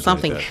something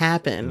like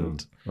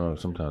happened. Oh,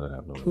 sometimes it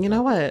happens. You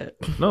know what?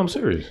 No, I'm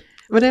serious.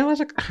 But then it was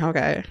like,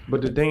 okay.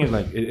 But the thing is,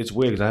 like, it's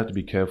weird because I have to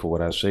be careful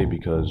what I say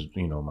because,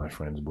 my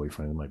friends,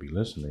 boyfriends might be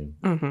listening.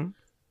 Mm-hmm.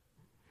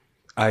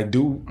 I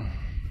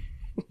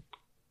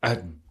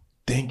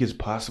think it's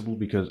possible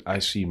because I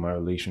see my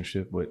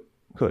relationship with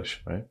Kush,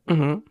 right?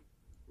 Mm-hmm.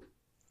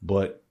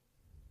 But,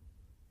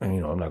 I'm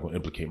not going to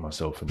implicate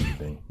myself in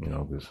anything,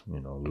 because,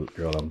 the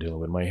girl I'm dealing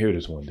with might hear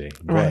this one day.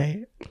 But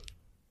Right.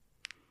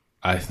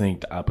 I think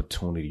the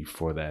opportunity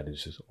for that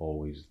is just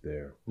always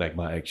there. Like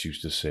my ex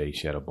used to say,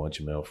 she had a bunch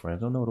of male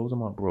friends. Oh, no, those are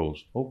my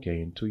bros.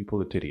 Okay, until you pull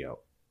the titty out.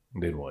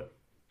 Then what?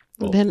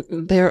 Well,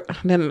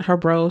 Then her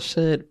bro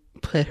should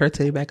put her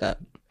titty back up.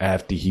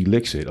 after he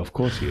licks it, of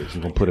course he is.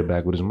 He's going to put it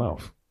back with his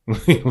mouth. You know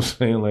what I'm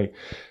saying? Like,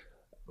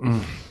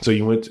 So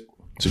you went,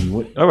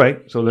 all right,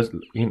 so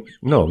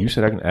you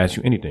said I can ask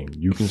you anything.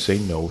 You can say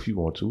no if you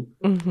want to.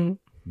 Mm-hmm.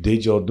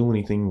 Did y'all do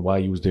anything while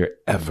you was there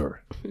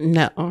ever?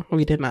 No,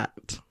 we did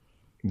not.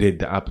 Did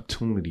the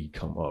opportunity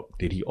come up?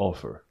 Did he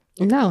offer?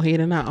 No, he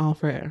did not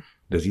offer.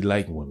 Does he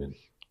like women?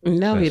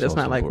 No, he That's does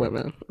not also like important.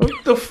 women.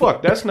 What the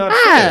fuck? That's not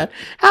Ah, fair.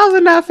 how's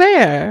it not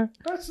fair?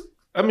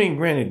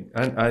 Granted,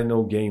 I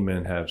know gay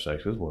men have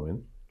sex with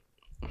women,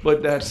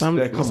 but Some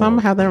come on.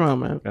 have their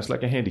moment. That's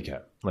like a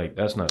handicap. Like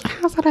that's not.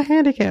 How's that a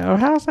handicap?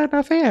 How's that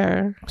not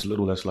fair? It's a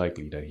little less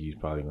likely that he's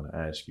probably going to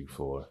ask you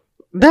for.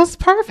 That's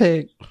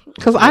perfect.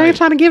 Because I ain't Right.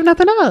 trying to give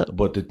nothing up.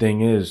 But the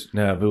thing is,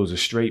 now if it was a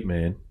straight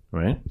man,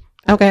 right?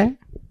 Okay.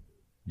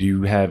 Do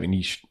you have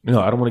any? No,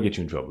 I don't want to get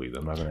you in trouble either.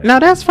 I'm not gonna. No,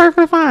 that's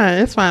perfectly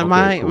fine. It's fine.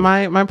 Okay, cool.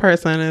 My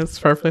person is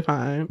perfectly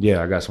fine.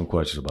 Yeah, I got some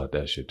questions about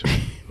that shit too.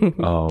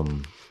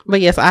 But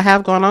yes, I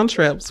have gone on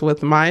trips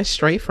with my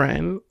straight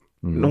friend.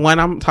 The one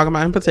I'm talking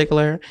about in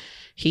particular,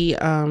 he's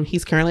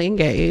currently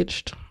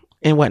engaged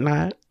and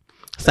whatnot.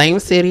 Same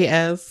city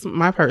as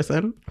my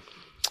person.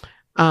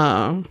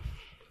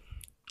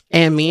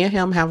 And me and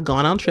him have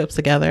gone on trips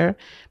together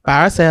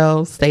by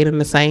ourselves, stayed in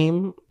the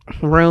same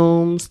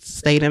rooms,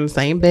 stayed in the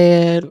same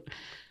bed.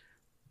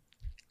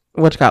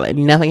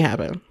 Nothing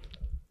happened.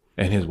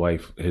 And his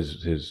wife,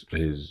 his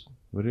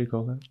what do you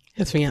call that?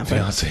 His fiance.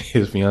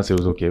 His fiance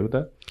was okay with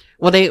that.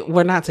 Well, they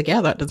were not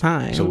together at the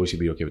time. So would she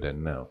be okay with that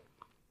now?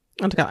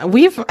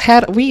 We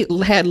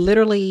had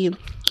literally,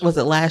 was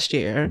it last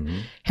year?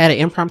 Had an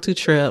impromptu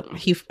trip.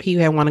 He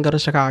had want to go to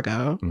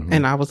Chicago,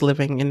 and I was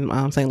living in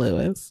St.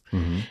 Louis,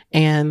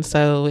 and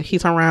so he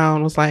turned around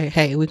and was like,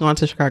 "Hey, we going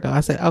to Chicago?"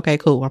 I said, "Okay,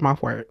 cool. I'm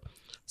off work."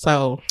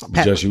 So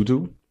Just you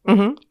two?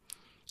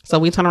 So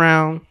we turned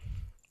around,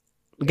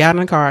 got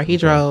in the car. He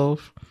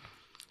drove,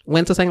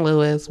 went to St.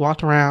 Louis,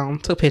 walked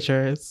around, took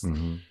pictures.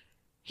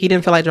 He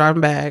didn't feel like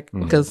driving back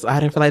because I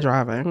didn't feel like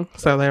driving.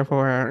 So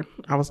therefore,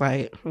 I was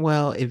like,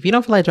 well, if you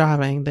don't feel like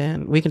driving,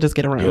 then we can just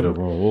get a room. Get a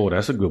room. Oh,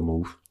 that's a good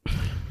move.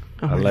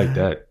 I like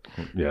that.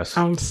 Yes.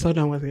 I'm so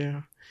done with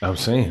you. I'm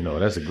saying, no,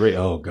 that's a great.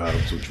 Oh God,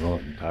 I'm so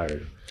drunk and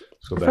tired.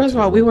 Let's go back First to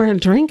of all, the we room.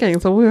 weren't drinking,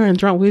 so we weren't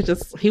drunk.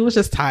 He was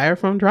just tired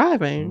from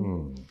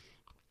driving.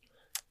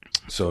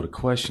 So the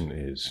question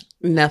is,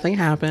 Nothing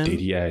happened. did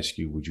he ask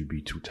you, would you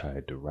be too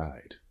tired to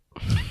ride?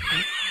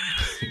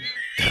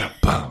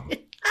 Da-da-bum.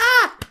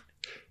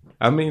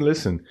 I mean,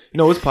 listen,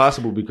 it's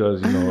possible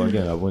because,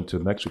 again, I went to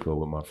Mexico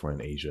with my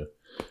friend Asia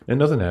and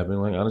nothing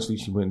happened. Like, honestly,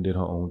 she went and did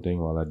her own thing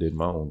while I did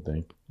my own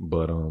thing.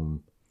 But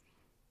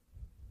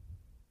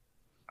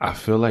I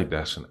feel like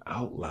that's an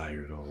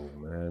outlier, though,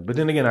 man. But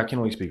then again, I can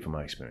only speak from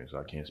my experience.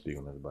 I can't speak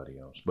on everybody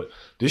else. But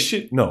this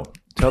shit, no.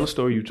 Tell the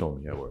story you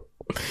told me at work.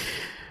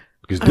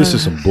 Because this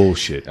is some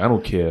bullshit. I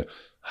don't care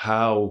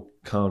how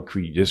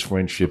concrete this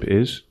friendship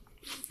is.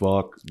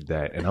 Fuck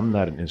that. And I'm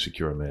not an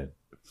insecure man.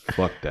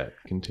 Fuck that.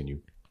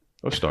 Continue.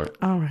 Or start.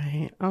 All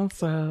right.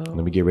 Also,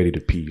 Let me get ready to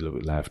pee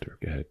with laughter.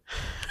 Go ahead.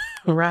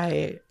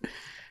 right.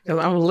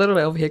 Because I'm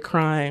literally over here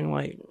crying.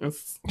 Like,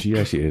 She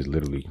actually is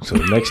literally. So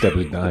the next step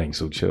is dying.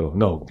 So chill.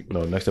 No.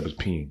 Next step is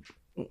peeing.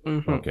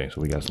 Mm-hmm. Okay.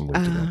 So we got some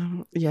work to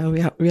go.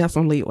 Yeah, we have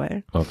some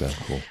leeway. Okay.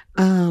 Cool.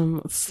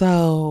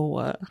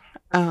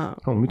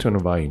 Let me turn the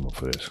volume up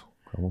for this.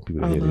 I want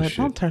people to hear Lord, this shit.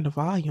 don't turn the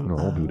volume No, I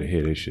up. want people to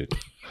hear this shit.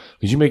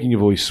 Because you're making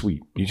your voice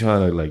sweet. You're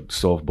trying to like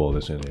softball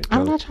this in there.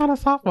 I'm not trying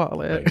to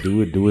softball it. Like,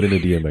 do it in a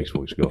DMX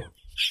voice. Go.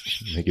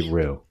 Make it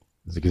real.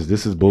 Because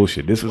this is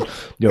bullshit. This was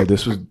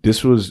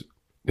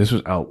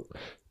out.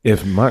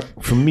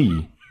 For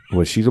me,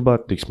 what she's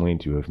about to explain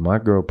to you, if my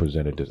girl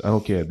presented this, I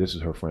don't care if this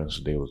is her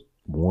friends, they was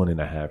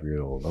 1.5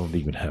 years old. I don't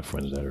even have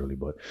friends that early,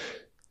 but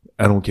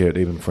I don't care.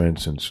 They've been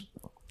friends since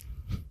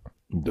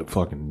the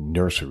fucking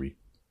nursery.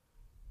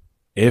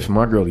 If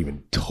my girl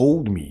even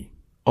told me,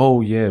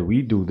 oh yeah,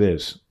 we do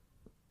this,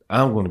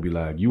 I'm going to be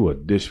like, you a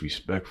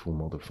disrespectful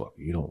motherfucker.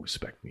 You don't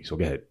respect me. So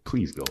go ahead.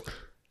 Please go.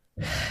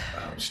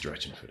 I'm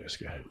stretching for this.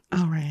 Go ahead.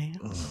 All right.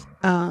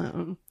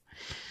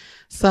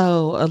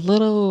 So a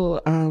little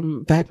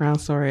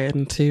background story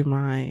into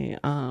my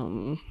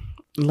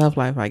love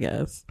life, I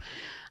guess.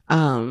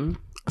 So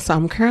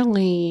I'm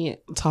currently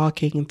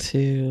talking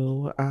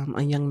to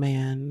a young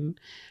man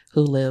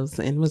who lives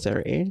in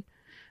Missouri.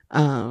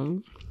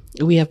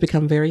 We have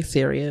become very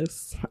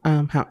serious.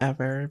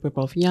 However, we're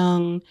both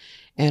young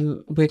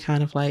and we're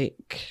kind of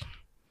like,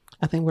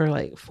 I think we're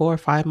like 4 or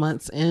 5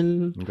 months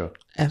in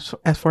as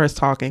far as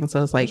talking.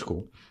 So it's like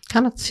cool.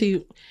 Kind of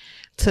to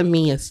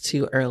me, it's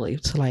too early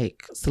to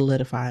like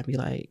solidify and be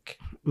like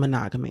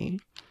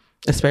monogamy,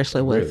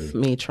 especially with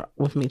me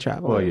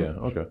traveling. Oh yeah.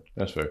 Okay.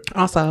 That's fair.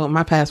 Also,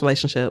 my past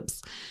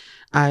relationships,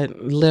 I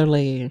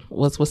literally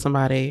was with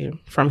somebody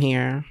from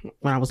here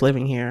when I was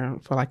living here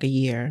for like a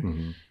year.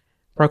 Mm-hmm.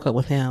 Broke up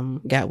with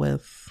him, got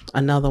with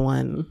another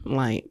one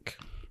like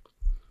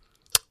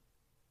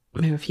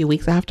maybe a few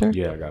weeks after.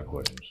 Yeah, I got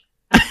questions.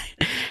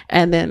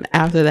 And then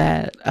after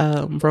that,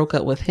 broke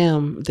up with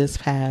him this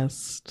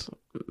past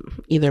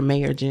either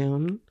May or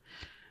June.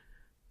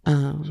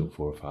 So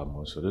 4 or 5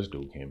 months. So this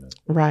dude came in.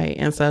 Right.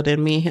 And so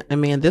then me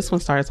and this one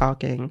started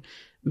talking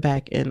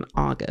back in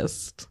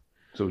August.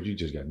 So you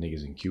just got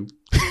niggas in queue?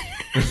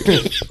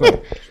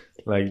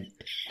 Like,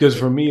 because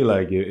for me,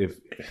 like,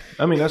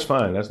 that's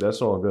fine.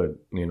 That's all good.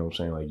 You know what I'm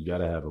saying? Like, you got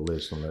to have a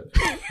list.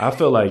 I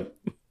feel like.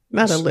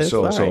 Not a list.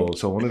 So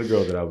one of the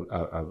girls that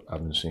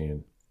I've been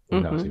seeing,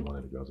 not say one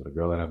of the girls, but a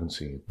girl that I've been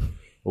seeing.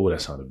 Oh,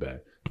 that sounded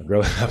bad. A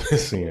girl that I've been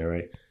seeing,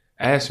 right,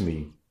 asked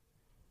me,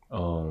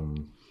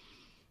 do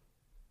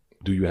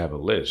you have a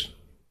list?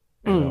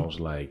 And I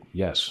was like,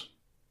 yes.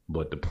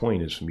 But the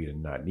point is for me to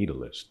not need a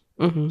list.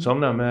 Mm-hmm. So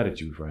I'm not mad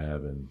at you for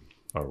having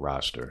a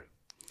roster.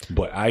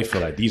 But I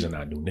feel like these are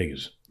not new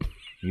niggas.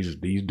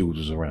 These dudes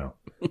is around.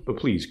 But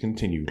please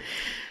continue.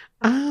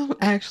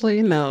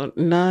 Actually, no.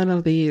 None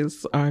of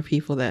these are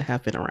people that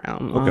have been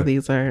around. All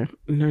these are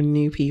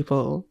new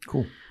people.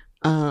 Cool.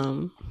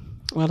 What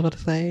was I about to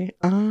say?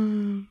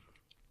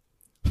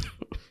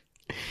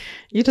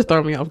 You just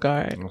throw me off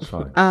guard. That's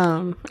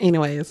fine.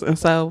 Anyways, and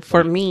so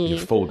for me, you're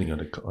folding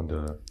under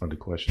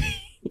question.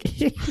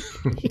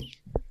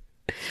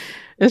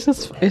 It's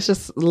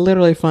just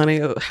literally funny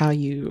how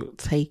you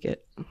take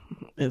it.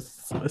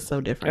 It's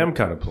so different. I'm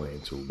kind of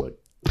playing too, but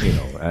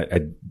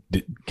I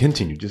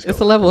continue. Just it's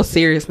a level of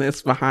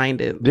seriousness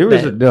behind it.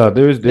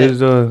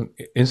 There's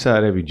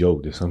inside every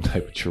joke there's some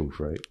type of truth,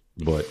 right?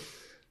 But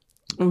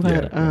I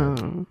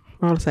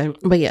want to say,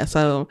 but yeah.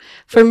 So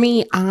for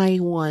me, I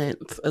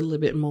want a little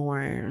bit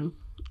more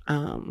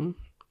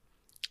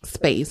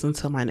space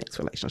until my next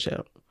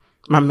relationship,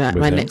 my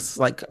next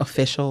like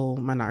official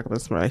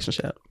monogamous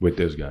relationship with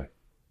this guy.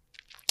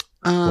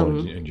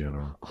 In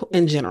general.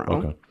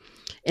 Okay.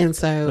 And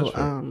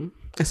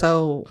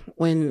so,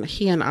 when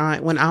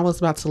I was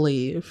about to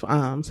leave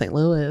St.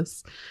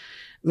 Louis,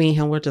 me and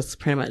him were just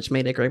pretty much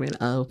made an agreement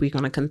of we're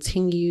going to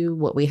continue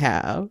what we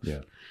have.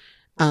 Yeah.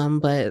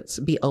 But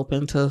be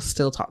open to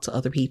still talk to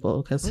other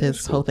people because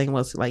his whole thing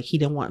was like he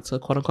didn't want to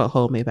quote unquote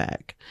hold me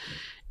back.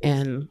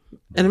 And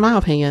in my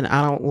opinion,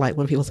 I don't like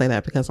when people say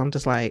that because I'm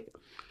just like,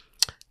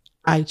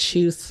 I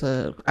choose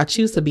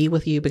to be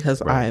with you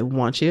because Right. I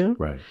want you.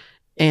 Right.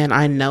 And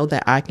I know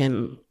that I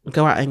can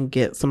go out and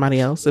get somebody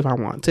else if I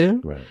want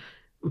to. Right.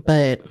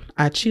 But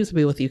I choose to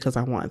be with you because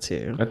I want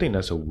to. I think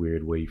that's a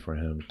weird way for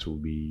him to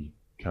be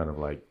kind of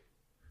like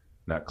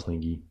not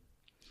clingy,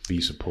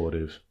 be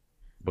supportive,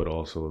 but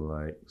also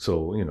like,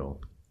 so, you know,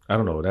 I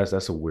don't know.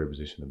 That's a weird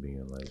position to be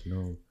in. Like, you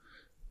know,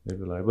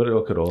 maybe like, but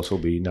it could also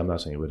be, I'm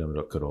not saying with him,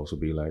 it could also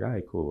be like, all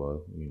right,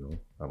 cool. You know,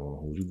 I want to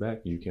hold you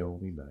back. You can't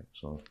hold me back.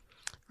 So.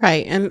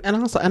 Right. And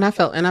I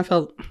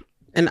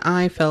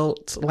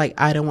felt like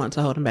I didn't want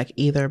to hold him back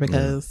either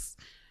because,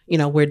 you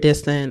know, we're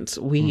distant.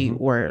 We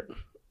were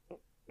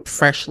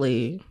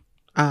freshly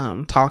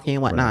talking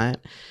and whatnot,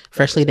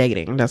 freshly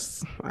dating.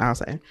 That's what I'll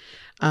say.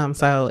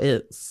 So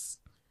it's,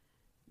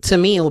 to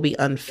me, it will be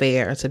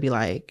unfair to be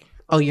like,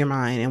 oh, you're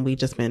mine, and we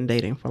just been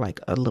dating for like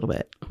a little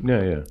bit.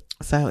 Yeah.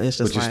 So it's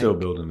just, but you're still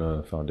building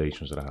the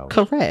foundations of the house.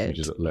 Correct.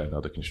 You're just letting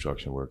other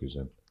construction workers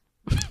in.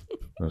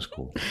 That's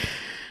cool.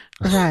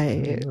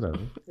 Right.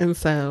 And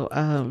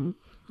so,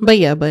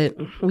 but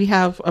we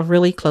have a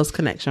really close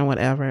connection,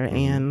 whatever,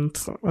 and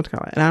what do you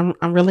call it? And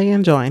I'm really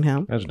enjoying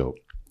him. That's dope.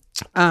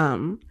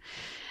 And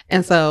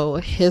so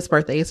his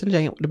birthday is in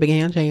the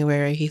beginning of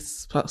January. He's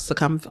supposed to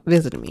come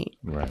visit me.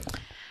 Right.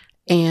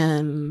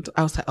 And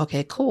I was like,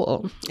 okay,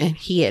 cool. And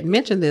he had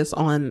mentioned this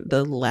on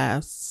the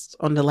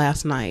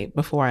last night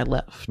before I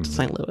left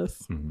St.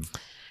 Louis. Mm-hmm.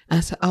 I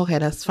said, okay,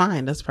 that's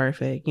fine. That's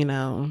perfect. You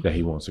know, that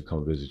he wants to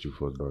come visit you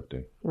for his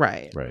birthday.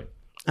 Right. Right.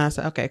 I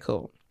said, okay,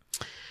 cool.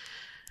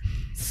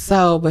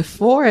 So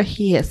before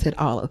he had said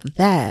all of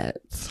that,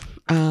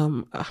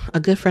 a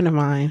good friend of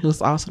mine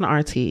who's also an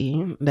RT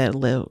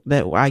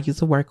that I used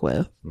to work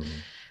with,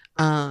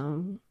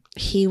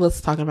 he was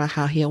talking about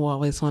how he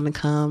always wanted to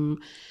come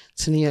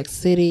to New York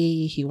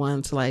City. He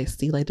wanted to like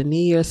see like the New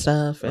Year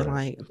stuff and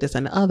like this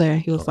and the other.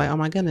 He was like, oh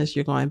my goodness,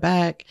 you're going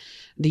back.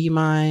 Do you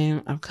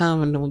mind? I'm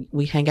coming and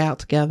we hang out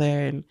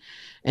together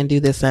and do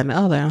this and the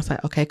other. I was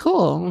like, okay,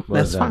 cool.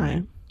 That's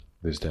fine.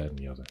 This, that, and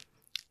the other.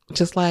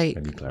 Just like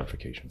any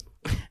clarification.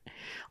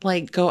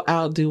 Like go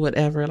out, do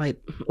whatever, like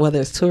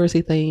whether it's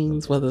touristy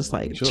things, whether it's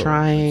like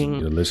trying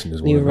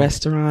new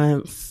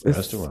restaurants.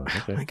 Restaurants.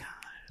 Okay. Oh my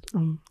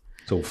God.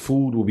 So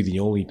food will be the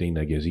only thing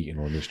that gets eaten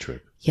on this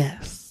trip.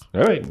 Yes.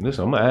 All right.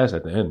 Listen, I'm gonna ask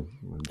at the end.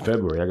 In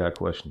February, I got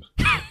questions.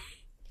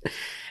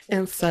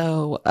 And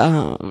so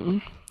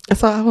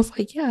I was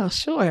like, yeah,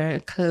 sure,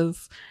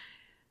 because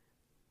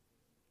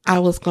I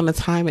was going to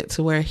time it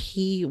to where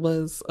he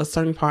was a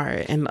certain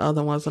part and the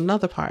other one was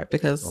another part,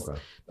 because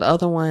the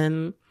other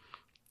one,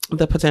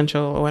 the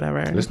potential or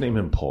whatever. Let's name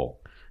him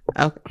Paul.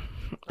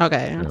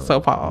 Okay. You know,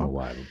 so Paul. I don't know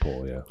why, but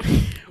Paul, yeah.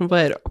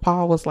 But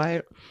Paul was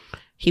like,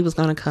 he was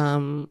going to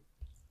come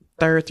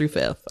 3rd through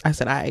 5th. I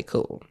said, all right,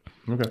 cool.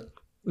 Okay.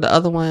 The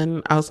other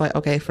one, I was like,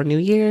 okay, for New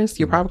Year's,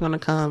 you're probably going to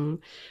come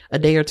a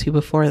day or two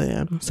before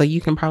then. So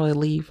you can probably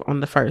leave on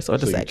the 1st or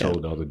the 2nd. So you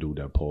told the other dude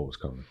that Paul was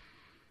coming?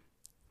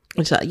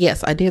 Which,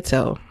 yes, I did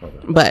tell.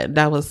 Okay. But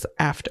that was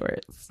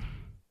afterwards.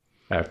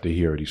 After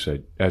you already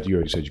said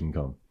you can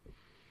come.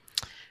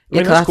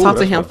 Yeah, because I talked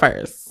to him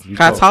first.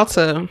 I talked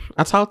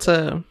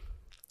to.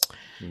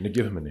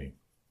 Give him a name.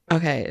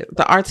 Okay,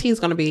 the RT is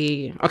going to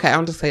be. Okay,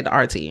 I'm just say the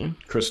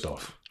RT.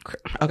 Christoph.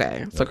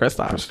 Okay, so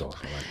Christoph. Christoph.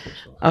 I like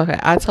Christoph. Okay,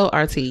 I told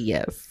RT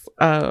yes.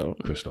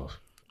 Christoph.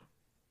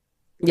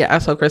 Yeah, I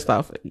told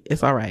Christoph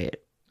it's all right.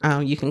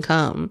 You can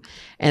come,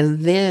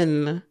 and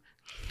then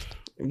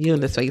you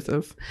and the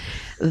faces.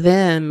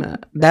 Then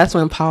that's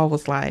when Paul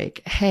was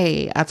like,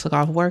 "Hey, I took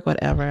off work,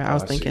 whatever. I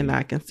was thinking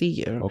I can see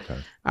you." Okay.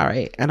 All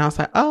right, and I was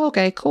like, "Oh,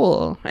 okay,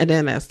 cool." And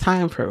then as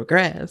time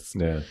progressed,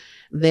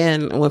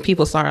 then when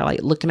people started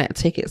like looking at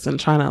tickets and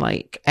trying to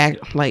like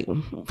act like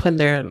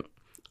putting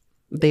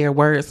their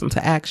words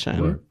into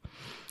action,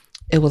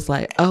 it was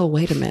like, oh,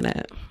 wait a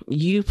minute.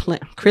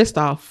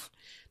 Christoph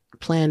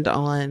planned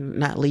on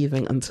not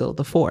leaving until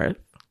the 4th.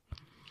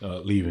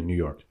 Leaving New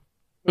York.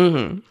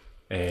 Mm-hmm.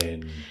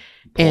 And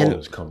Paul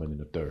is coming in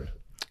the 3rd.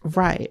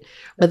 Right.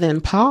 But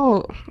then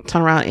Paul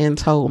turned around and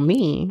told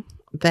me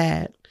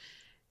that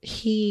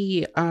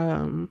his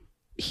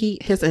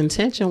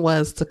intention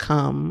was to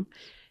come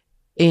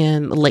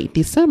in late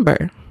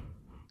December.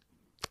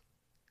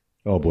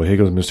 Oh boy, here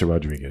goes Mr.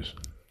 Rodriguez.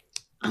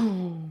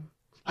 Oh,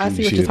 I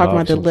see what you're talking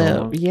about. The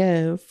lip.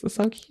 Yes, it's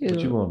so cute. What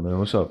you want, man?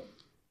 What's up?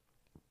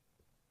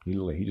 He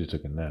look like he just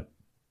took a nap.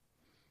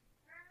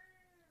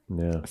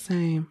 Yeah.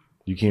 Same.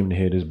 You came to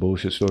hear this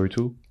bullshit story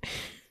too?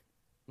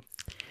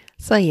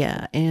 So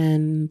yeah,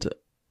 and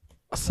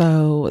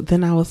so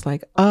then I was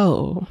like,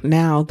 oh,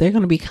 now they're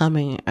going to be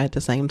coming at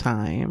the same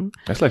time.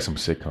 That's like some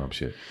sitcom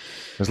shit.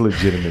 That's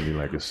legitimately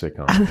like a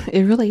sitcom.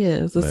 It really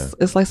is.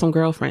 It's like some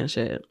girlfriend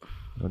shit.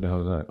 What the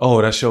hell is that?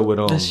 Oh, that show with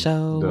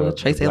with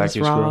Tracy Ellis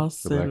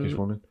Ross, the Blackish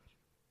woman.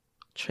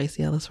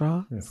 Tracy Ellis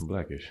Ross. Yeah, from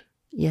Blackish.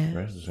 Yeah,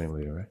 right? It's the same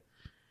lady, right?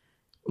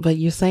 But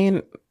you're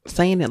saying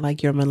it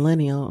like you're a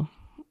millennial,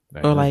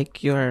 or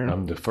like you're.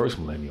 I'm the first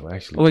millennial,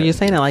 actually. Well, you're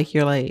saying it like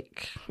you're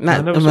like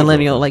not a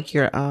millennial, like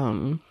you're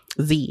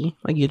Z,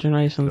 like your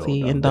Generation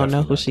Z, and don't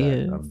know who she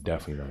is. I'm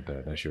definitely not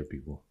that. That's your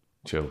people.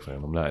 Chill,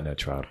 fam. I'm not in that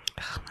tribe.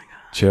 Oh my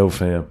god. Chill,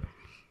 fam.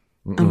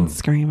 I'm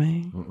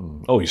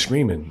screaming. Oh, you're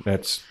screaming.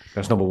 That's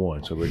number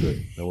one. So we're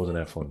good. That wasn't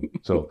that funny.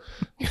 So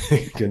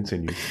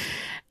continue.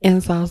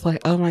 And so I was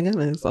like, oh my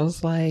goodness. I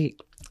was like,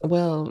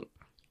 well,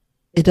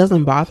 it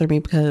doesn't bother me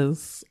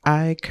because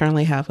I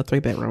currently have a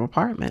 3-bedroom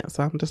apartment.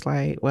 So I'm just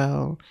like,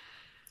 well,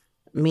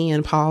 me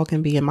and Paul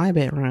can be in my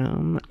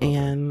bedroom,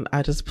 and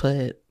I just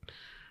put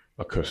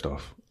a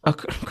Kristoff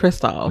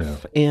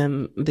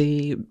in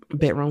the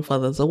bedroom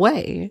furthers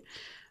away.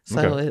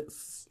 So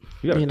it's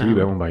you got a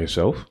 3-bedroom by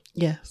yourself.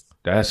 Yes,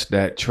 that's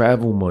that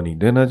travel money.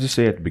 Didn't I just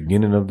say at the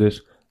beginning of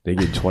this they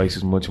get twice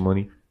as much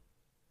money?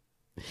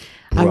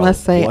 Bro, I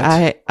must say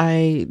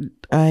I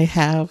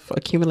have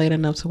accumulated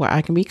enough to where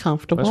I can be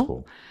comfortable. That's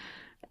cool.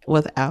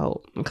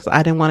 Without, because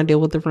I didn't want to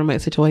deal with the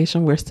roommate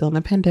situation. We're still in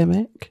a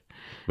pandemic.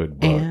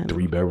 But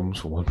 3 bedrooms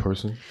for one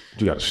person?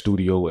 You got a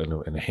studio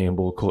and a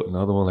handball court,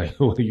 another one? Like,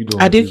 what are you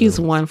doing? I do use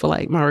one for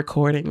like my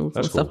recordings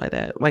and stuff cool. like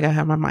that. Like I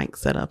have my mic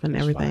set up and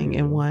everything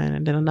in one.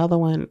 And then another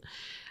one,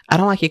 I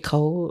don't like it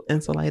cold.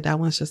 And so like that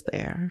one's just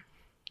there.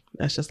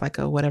 That's just like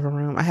a whatever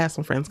room. I had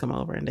some friends come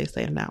over and they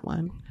stay in that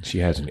one. She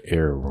has an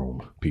air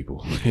room,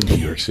 people, in New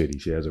York City.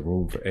 She has a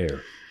room for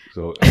air.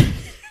 So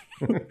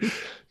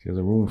she has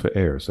a room for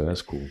air. So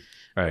that's cool.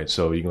 All right.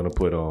 So you're going to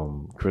put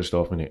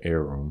Kristoff in the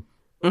air room.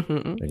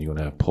 And you're going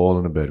to have Paul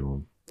in the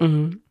bedroom.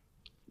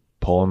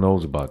 Paul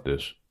knows about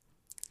this.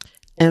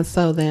 And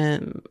so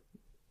then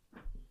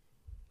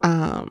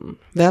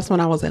that's when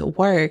I was at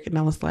work and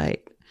I was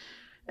like,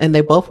 and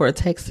they both were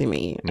texting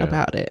me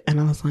about it. And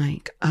I was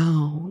like,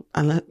 oh,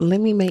 let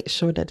me make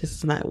sure that this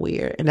is not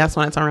weird. And that's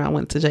when I turned around and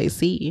went to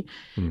JC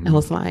and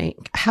was like,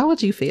 how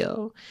would you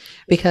feel?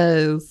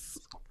 Because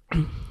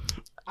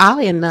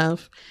oddly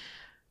enough,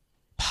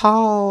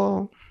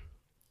 Paul,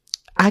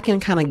 I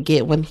can kind of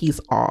get when he's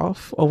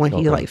off or when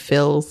he like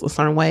feels a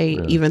certain way,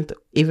 even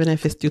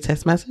if it's through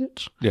text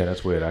message. Yeah,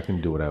 that's weird. I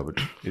can do what I would.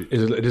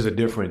 There's a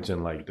difference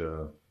in like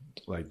the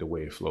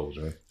way it flows,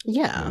 right?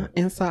 Yeah.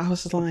 And so I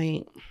was just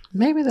like,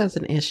 maybe there's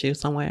an issue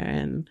somewhere,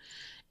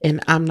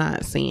 and I'm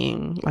not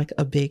seeing like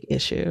a big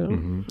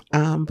issue.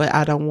 But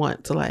I don't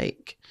want to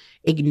like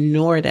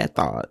ignore that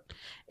thought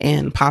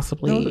and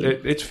possibly. No,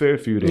 it's fair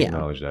for you to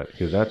acknowledge that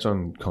because that's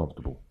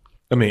uncomfortable.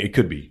 I mean, it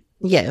could be.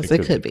 Yes,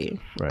 it could be.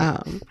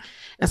 Right.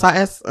 And so I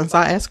asked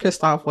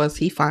Kristoff, was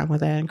he fine with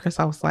that? And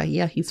Kristoff was like,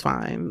 yeah, he's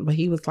fine. But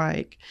he was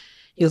like,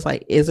 is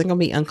it gonna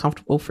be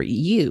uncomfortable for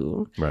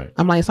you? Right.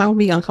 I'm like, it's not gonna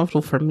be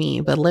uncomfortable for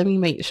me, but let me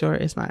make sure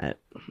it's not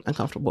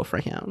uncomfortable for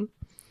him.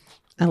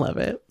 I love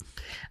it.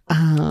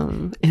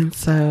 And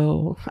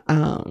so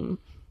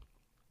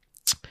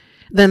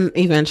then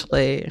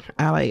eventually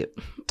I like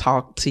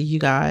talked to you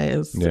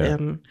guys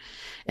and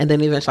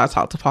then eventually I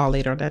talked to Paul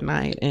later that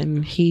night,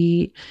 and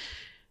he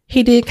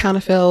did kind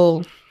of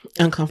feel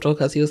uncomfortable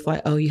because he was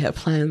like, oh, you have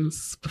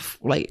plans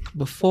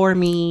before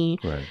me,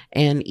 right?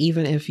 And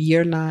even if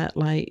you're not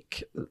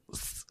like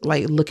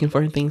looking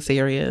for anything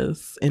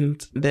serious in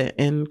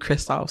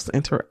Kristoff's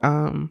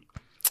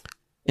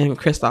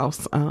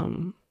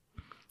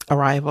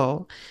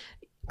arrival,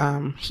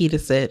 he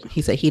said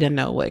he didn't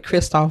know what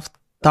Kristoff's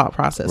thought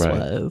process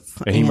was,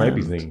 and he might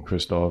be thinking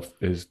Kristoff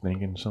is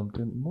thinking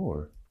something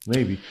more.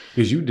 Maybe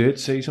because you did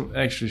say some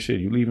extra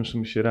shit. You leaving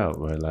some shit out,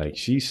 right? Like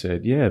she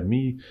said, yeah,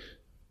 me.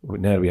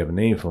 Now that we have a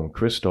name for him,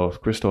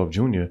 Kristoff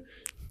Jr.,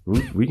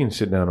 we can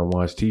sit down and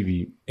watch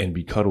TV and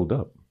be cuddled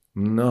up.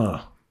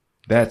 Nah,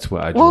 that's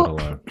where I draw the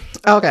line.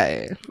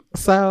 Okay,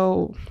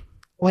 so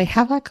wait,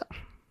 have I?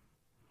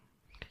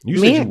 You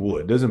said you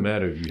would. Doesn't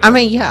matter if you. I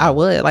mean, yeah, I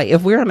would. Like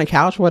if we're on the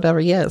couch or whatever,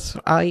 yes,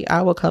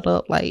 I would cuddle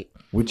up like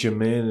with your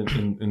man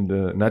in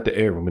the not the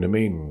air room, in the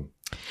main room.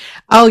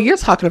 Oh, you're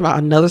talking about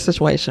another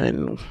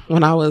situation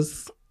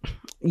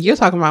you're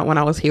talking about when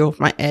I was here with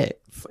my ex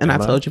and I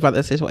told you about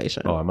that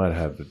situation. Oh, I might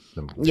have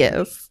them.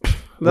 Yes.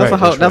 That's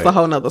a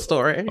whole nother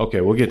story.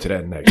 Okay, we'll get to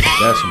that next.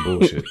 That's some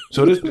bullshit.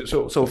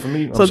 So for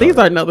me, these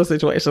are another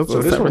situations.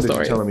 So this one that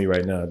you're telling me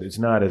right now, it's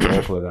not as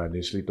awful as I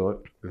initially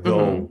thought.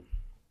 Though,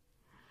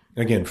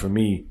 again, for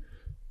me,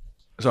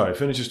 sorry,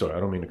 finish your story. I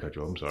don't mean to cut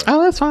you off. I'm sorry.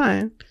 Oh, that's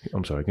fine.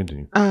 I'm sorry.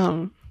 Continue.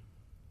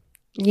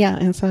 Yeah,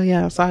 and so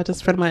I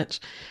just pretty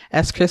much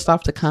asked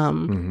Kristoff to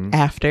come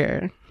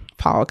after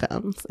Paul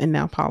comes, and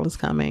now Paul is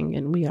coming,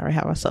 and we already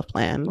have our stuff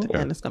planned,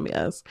 and it's gonna be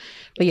us.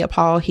 But yeah,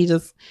 Paul, he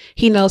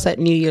knows that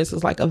New Year's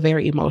is like a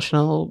very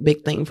emotional,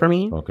 big thing for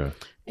me. Okay,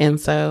 and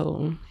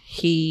so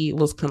he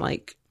was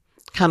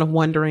kind of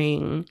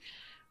wondering,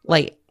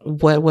 like,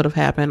 what would have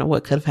happened or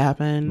what could have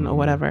happened or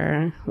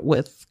whatever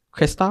with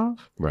Kristoff,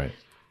 right?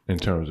 In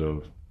terms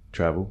of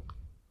travel,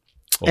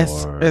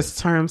 as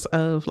terms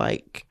of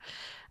like.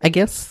 I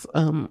guess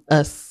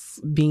us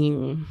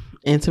being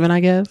intimate, I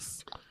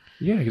guess.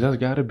 Yeah, because that's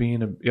got to be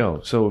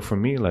so for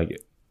me, like,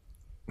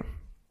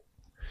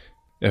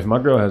 if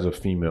my girl has a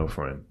male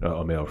friend,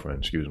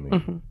 excuse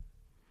me.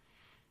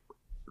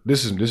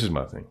 This is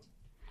my thing.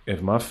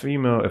 If my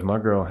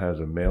girl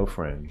has a male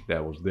friend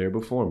that was there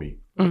before me,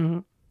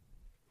 and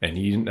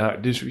he's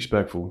not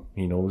disrespectful,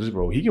 he knows his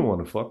role. He can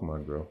want to fuck my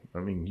girl. I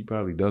mean, he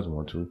probably does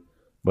want to,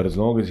 but as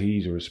long as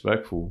he's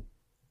respectful.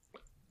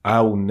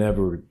 I will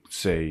never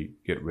say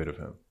get rid of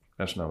him.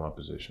 That's not my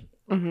position.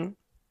 Mm-hmm.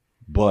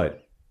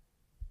 But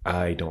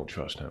I don't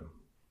trust him.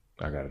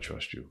 I gotta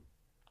trust you.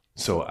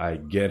 So I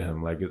get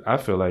him. Like, I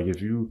feel like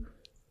if you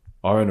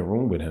are in a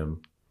room with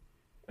him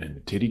and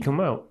the titty come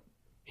out,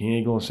 he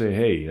ain't gonna say,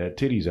 hey, that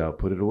titty's out,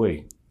 put it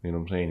away. You know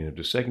what I'm saying? And if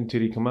the second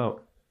titty come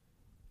out,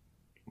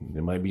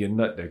 there might be a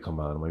nut that come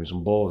out. There might be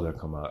some balls that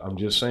come out. I'm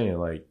just saying,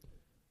 like,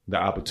 the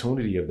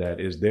opportunity of that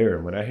is there.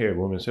 And when I hear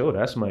women say, oh,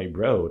 that's my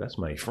bro, that's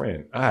my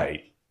friend. All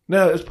right.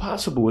 Now, it's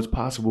possible. It's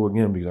possible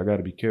again because I got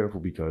to be careful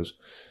because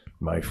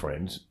my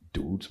friends,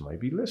 dudes, might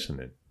be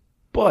listening.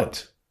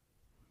 But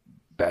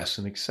that's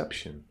an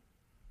exception.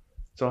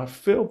 So I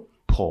feel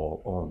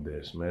Paul on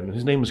this, man.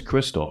 His name is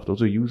Christoph.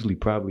 Those are usually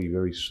probably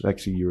very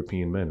sexy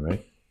European men,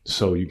 right?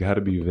 So you got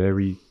to be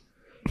very...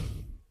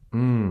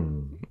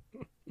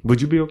 Would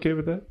you be okay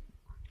with that?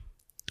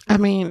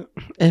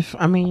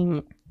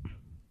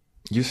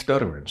 You're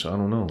stuttering, so I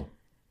don't know.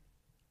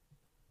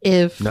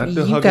 If not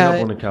the you hugging got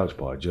up on the couch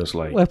part, just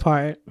like what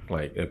part?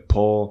 Like if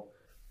Paul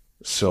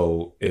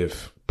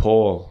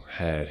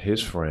had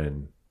his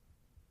friend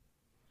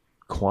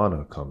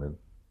Quana coming,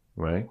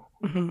 right?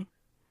 Mm-hmm.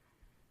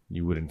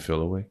 You wouldn't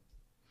feel away?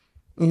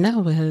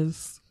 No,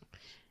 because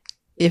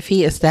if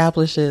he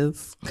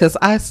establishes, because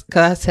I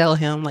tell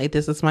him like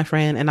this is my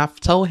friend, and I've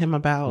told him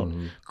about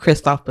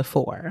Christoph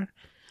before,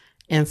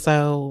 and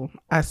so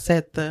I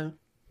set the.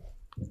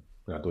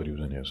 I thought he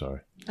was in here. Sorry.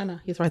 I know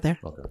he's right there.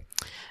 Okay.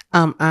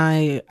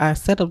 I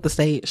set up the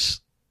stage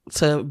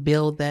to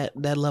build that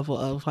level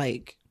of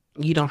like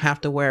you don't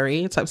have to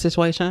worry type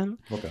situation.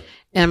 Okay.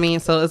 I mean,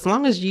 so as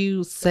long as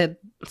you set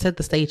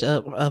the stage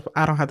up of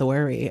I don't have to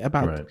worry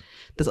about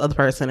this other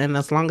person, and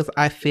as long as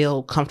I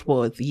feel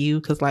comfortable with you,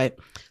 because like,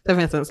 for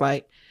instance,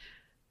 like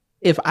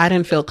if I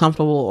didn't feel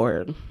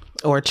comfortable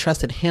or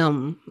trusted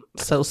him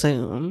so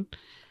soon,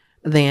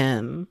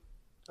 then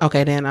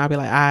okay, then I'll be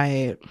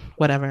like,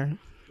 whatever.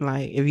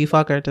 Like if you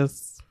fuck her,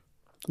 just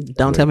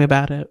don't tell me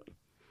about it.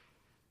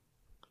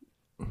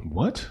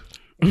 What?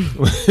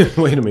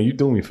 Wait a minute, you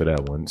threw me for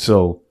that one.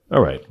 So,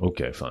 all right,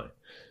 okay, fine.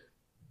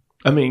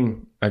 I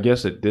mean, I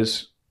guess at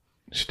this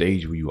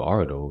stage where you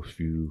are, though, if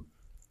you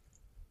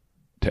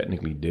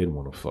technically did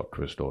want to fuck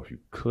Christoph, you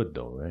could,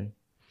 though, right?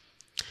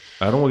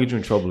 I don't want to get you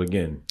in trouble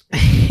again.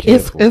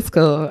 It's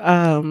cool.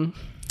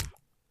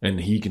 And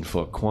he can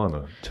fuck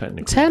Quana,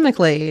 technically.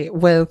 Technically,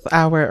 with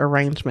our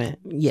arrangement,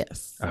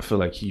 yes. I feel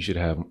like he should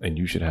have, and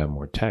you should have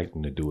more tact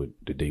than to do it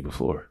the day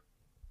before.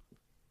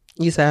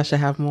 You said I should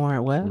have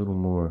more what? A little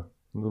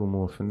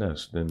more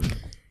finesse than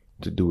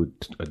to do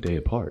it a day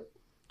apart.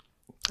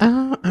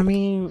 I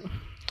mean,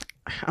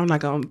 I'm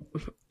not gonna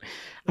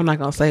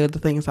say the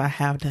things I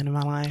have done in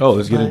my life. Oh,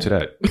 let's get into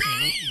that.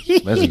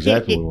 That's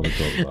exactly what we want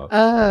to talk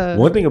about.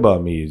 One thing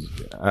about me is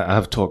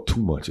I've talked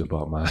too much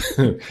about my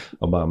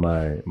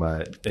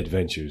my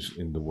adventures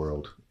in the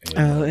world.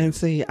 And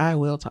see, I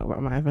will talk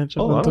about my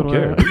adventures. Oh, I don't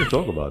care. We can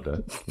talk about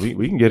that.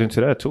 We can get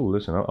into that too.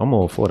 Listen, I'm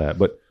all for that.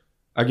 But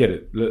I get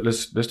it. Let's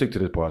stick to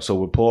this part. So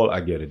with Paul,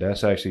 I get it.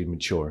 That's actually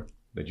mature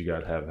that you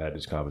guys have had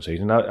this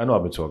conversation. I know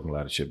I've been talking a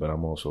lot of shit, but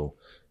I'm also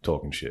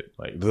talking shit.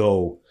 Like,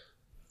 though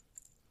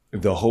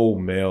the whole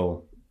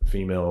male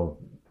female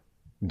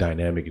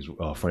dynamic is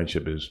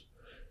friendship is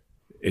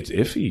it's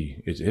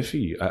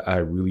iffy. I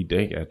really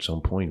think at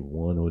some point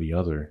one or the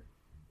other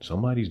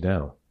somebody's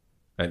down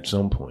at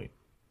some point.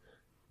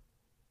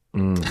 I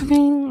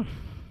mean,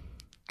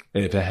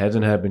 if it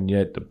hasn't happened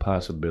yet, the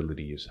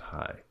possibility is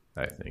high,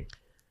 I think.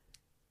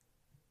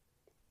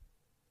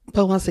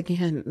 But once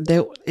again,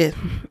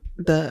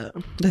 the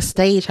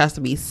stage has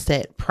to be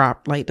set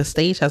like the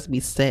stage has to be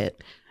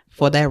set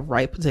for that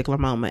right particular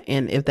moment,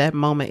 and if that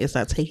moment is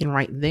not taken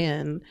right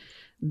then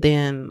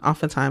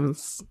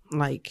oftentimes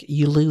like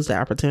you lose the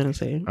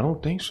opportunity. I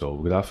don't think so,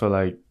 because I feel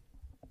like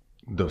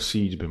the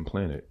seed's been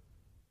planted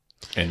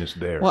and it's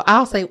there. Well,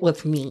 I'll say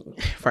with me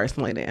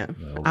personally. Then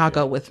okay. I'll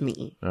go with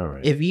me. All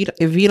right. If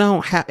you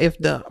don't have, if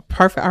the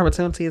perfect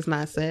opportunity is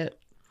not set.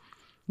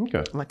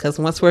 Okay. Like, because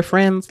once we're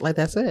friends, like,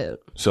 that's it.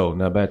 So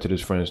now back to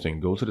this friends thing.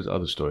 Go to this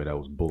other story that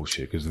was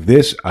bullshit. Because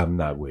this I'm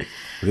not with.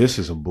 This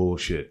is some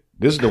bullshit.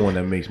 This is the one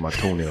that makes my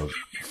toenails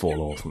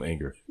fall off from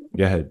anger.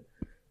 Go ahead.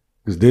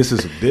 Because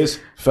this,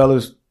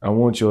 fellas, I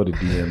want y'all to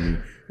DM me.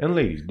 And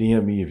ladies,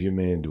 DM me if your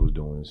man was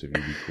doing this, if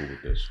you'd be cool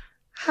with this.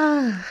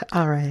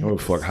 All right. Oh,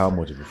 fuck how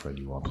much of a friend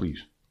you want,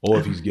 please. Or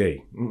if he's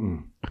gay.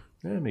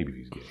 Maybe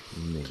he's gay.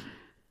 Maybe.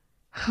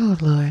 Oh,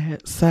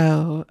 Lord.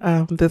 So,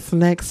 this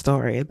next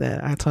story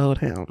that I told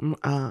him,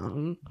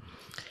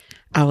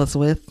 I was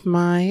with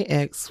my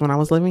ex when I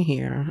was living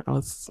here. I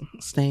was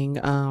staying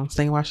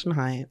in Washington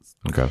Heights.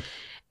 Okay.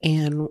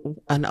 And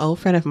an old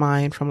friend of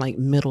mine from like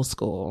middle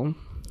school,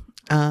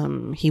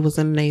 he was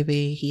in the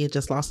Navy. He had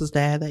just lost his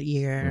dad that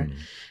year.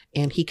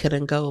 And he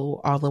couldn't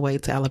go all the way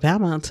to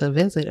Alabama to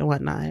visit and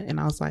whatnot. And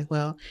I was like,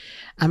 well,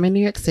 I'm in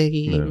New York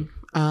City.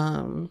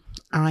 Yeah.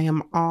 I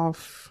am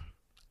off.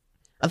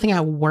 I think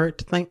I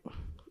worked.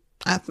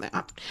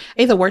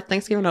 Either worked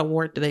Thanksgiving or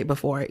worked the day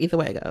before. Either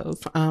way it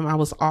goes. I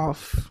was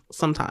off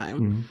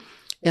sometime,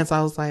 And so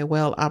I was like,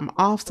 well, I'm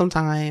off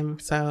sometime.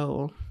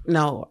 So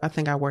no, I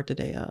think I worked the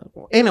day up.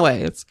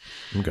 Anyways,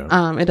 Okay.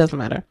 it doesn't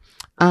matter.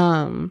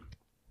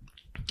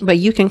 But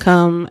you can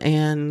come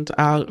and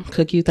I'll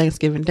cook you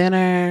Thanksgiving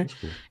dinner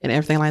Cool. and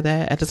everything like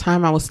that. At the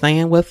time, I was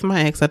staying with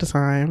my ex at the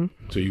time.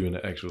 So you and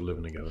the ex were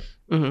living together?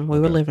 We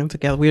were living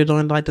together. We were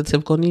doing like the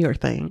typical New York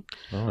thing.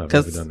 Oh, I've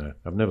never done that.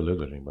 I've never lived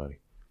with anybody.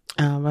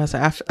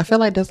 I feel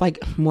like that's like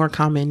more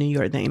common in New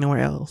York than anywhere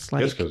else.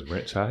 Like, That's because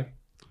rent's high?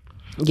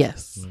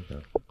 yes.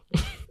 Okay.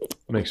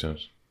 Makes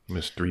sense.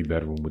 This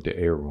 3-bedroom with the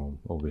air room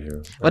over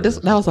here. But this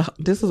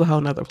is a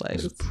whole nother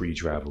place. This is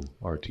pre-travel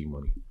RT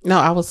money. No,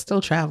 I was still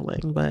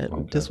traveling,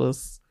 but this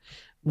was,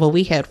 well,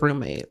 we had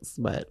roommates,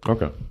 but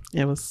Okay.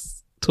 it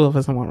was 2 of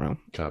us in one room.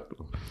 Copy.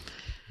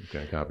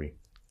 Okay, copy.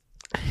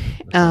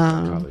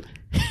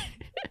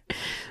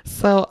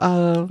 So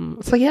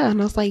yeah,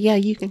 and I was like, yeah,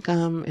 you can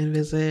come and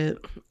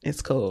visit.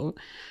 It's cool.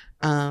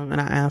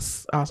 And I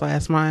also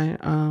asked my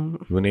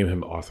We'll name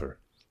him Arthur.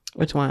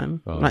 which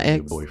one? My Your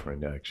ex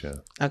boyfriend, ex, yeah.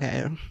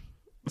 Okay.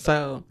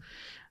 So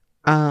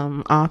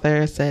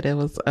Arthur said it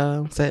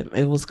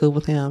was good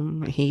with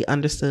him. He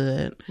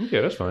understood.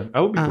 Yeah, that's fine.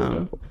 I would be cool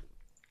with that.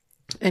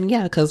 And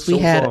yeah, because we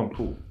had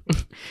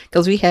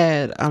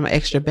an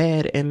extra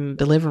bed in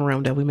the living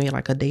room that we made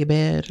like a day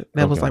bed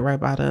that was like right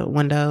by the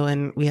window,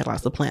 and we had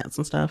lots of plants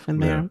and stuff in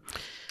there.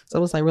 So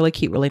it was like really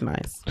cute, really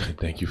nice.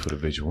 Thank you for the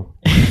visual.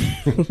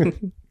 I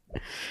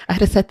had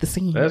to set the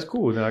scene. That's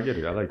cool. No, I get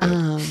it. I like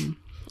that.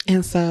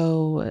 And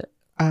so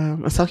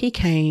he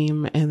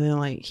came, and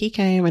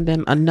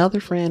then another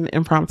friend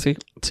impromptu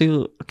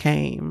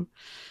came,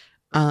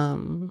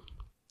 and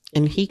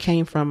he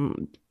came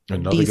from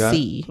Another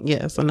DC. guy?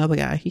 Yes, another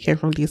guy. He came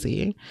from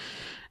DC,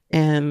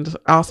 and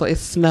also it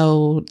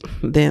snowed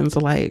then. So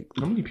like,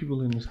 how many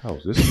people in this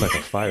house? This is like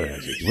a fire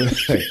hazard.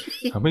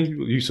 How many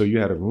people? So you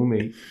had a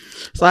roommate?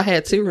 So I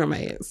had 2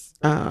 roommates.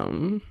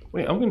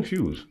 Wait, I'm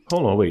confused.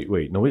 Hold on.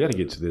 Wait. No, we got to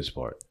get to this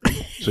part.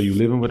 So you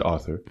living with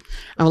Arthur?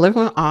 I'm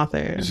living with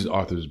Arthur. This is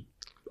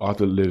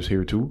Arthur lives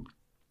here too?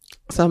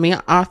 So me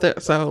and Arthur.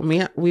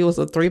 We was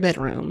a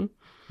 3-bedroom.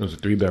 It was a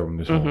 3-bedroom.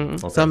 This home.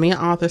 Okay. So me and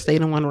Arthur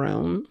stayed in one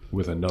room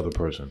with another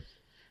person.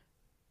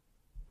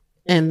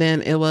 And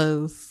then it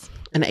was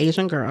an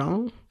Asian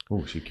girl.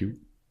 Oh, she cute?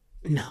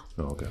 No.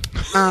 Oh, okay.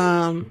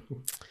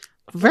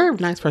 Very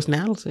nice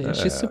personality.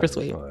 She's super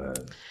sweet.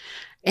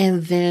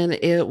 And then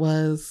it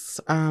was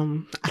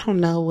I don't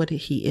know what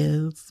he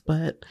is,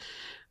 but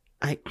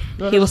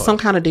he was some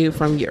kind of dude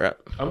from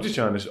Europe. I'm just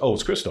trying to. Oh,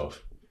 it's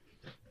Christoph.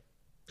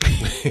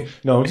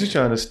 No, I'm just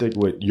trying to stick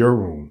with your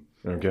room.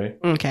 Okay.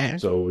 Okay.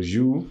 So it was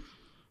you.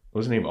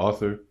 What's his name?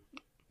 Arthur,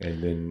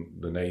 and then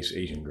the nice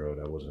Asian girl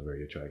that wasn't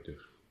very attractive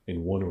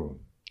in one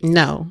room.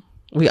 No,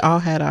 we all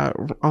had our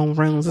own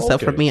rooms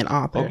except for me and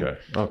Arthur.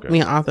 Okay. Me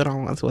and Arthur are the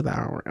only ones with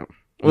our room.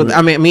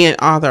 Me and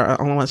Arthur are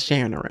the only ones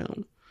sharing the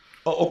room.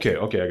 Oh, okay.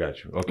 I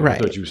got you. Okay, right. I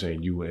thought you were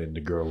saying you and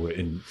the girl were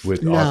in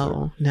with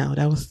Arthur. No,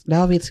 that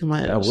would be too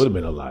much. That would have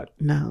been a lot.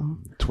 No,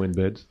 twin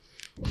beds.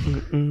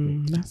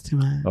 That's too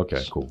much.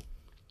 Okay, cool.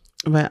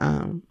 But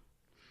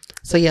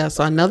so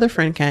another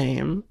friend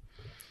came,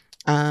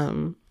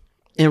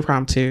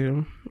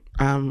 impromptu,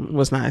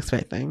 was not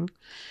expecting,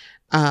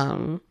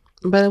 but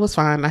it was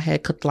fine. I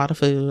had cooked a lot of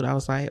food. I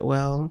was like,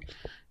 well,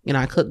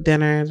 I cooked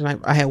dinner.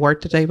 I had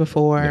worked the day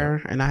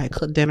before, and I had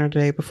cooked dinner the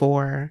day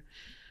before.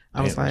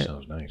 I was like, that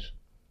sounds nice.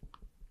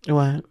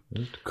 What?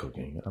 Just the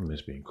cooking. I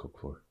miss being cooked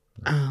for.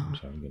 Oh. I'm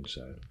sorry, I'm getting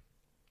sad.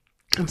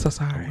 I'm so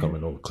sorry. I'm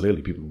coming over.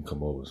 Clearly, people can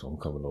come over, so I'm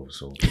coming over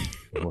soon.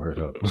 Word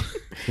up.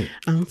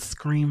 I'm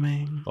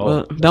screaming. Oh,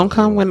 well, don't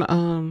come when No,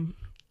 I'm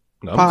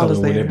Paul coming is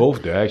when there. they're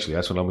both there. Actually,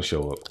 that's when I'm gonna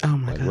show up. Oh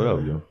my god! What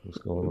up, yo? What's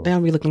going on?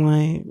 They'll be looking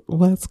like,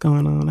 what's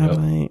going on? Yep.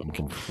 I'm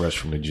like, fresh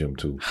from the gym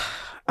too.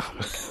 Oh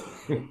my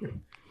god!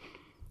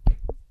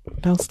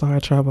 Don't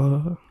start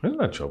trouble. It's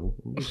not trouble.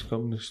 I'm just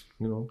coming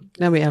to,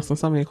 They'll be asking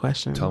so many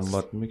questions. Tell them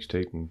about the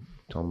mixtape and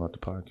tell them about the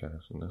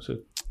podcast, and that's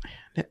it.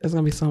 There's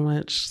gonna be so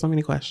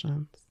many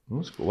questions.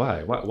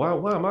 Why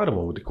am I the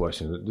one with the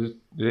questions?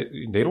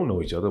 They don't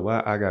know each other.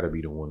 Why I gotta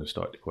be the one to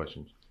start the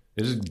questions?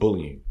 This is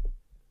bullying.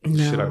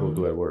 No. Shit I go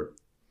through at work.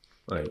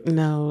 Like,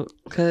 no,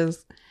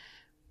 because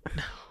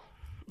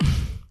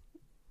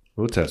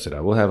we'll test it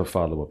out. We'll have a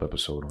follow-up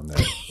episode on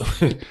that.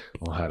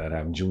 On how that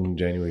happened.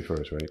 January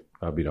 1st, right?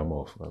 I'm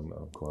off.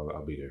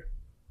 I'll be there.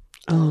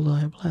 Oh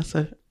Lord, bless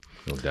it.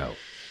 No doubt.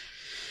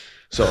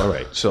 So all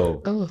right.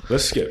 So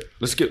let's skip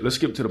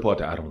to the part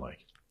that I don't like.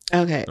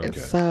 Okay.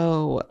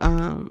 So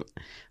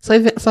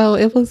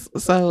it was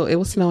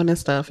snowing and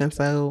stuff, and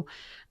so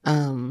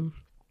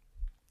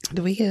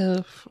do we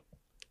have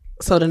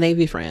the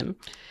Navy friend,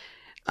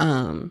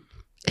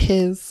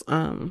 his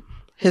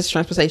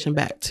transportation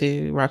back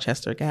to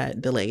Rochester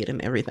got delayed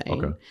and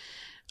everything. Okay.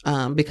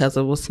 Because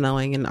it was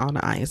snowing and all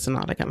the ice and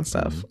all that kind of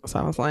stuff. Mm-hmm. So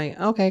I was like,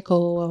 okay,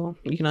 cool.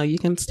 Well, you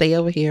can stay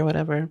over here,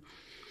 whatever,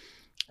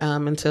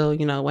 until,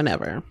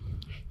 whenever.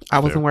 I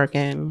wasn't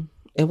working.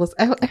 It was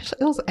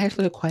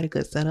actually quite a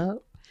good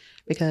setup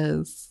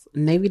because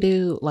Navy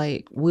dude,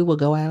 like we would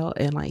go out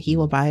and like he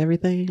would buy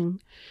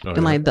everything. Oh,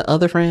 And like the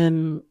other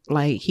friend,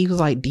 like he was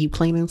like deep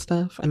cleaning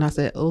stuff. And I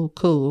said, oh,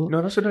 cool.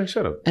 No, that's a nice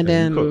setup. And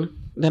you cook.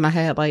 then I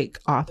had like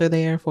Arthur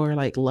there for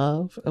like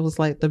love. It was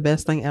like the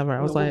best thing ever.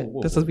 I was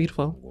this is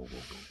beautiful.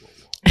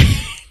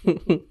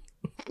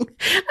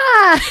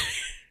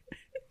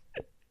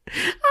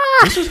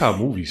 This is how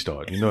movies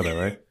start. You know that,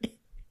 right?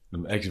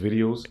 Them X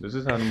videos. This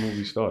is how the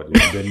movie start.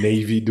 The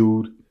Navy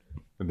dude.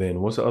 And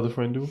then what's the other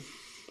friend do?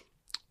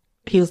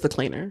 He was the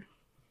cleaner.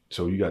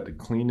 So you got the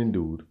cleaning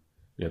dude,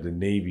 you got the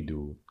Navy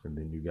dude, and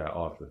then you got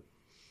Arthur.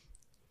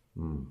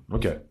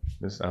 Okay.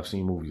 I've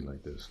seen movies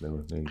like this. They're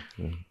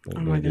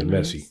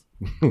messy.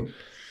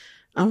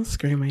 I'm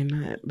screaming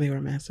that they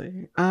were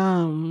messy.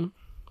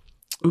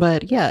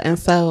 But yeah, and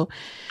so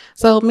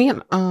me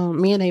and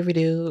Navy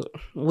dude,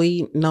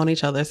 we known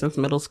each other since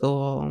middle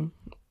school.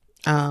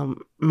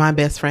 My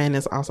best friend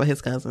is also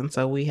his cousin,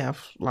 so we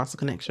have lots of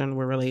connection.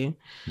 We're really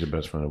your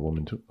best friend, a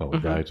woman too? Oh, a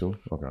guy too?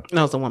 Okay.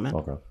 No, it's a woman.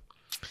 Okay.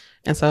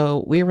 And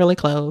so we're really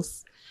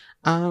close.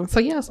 So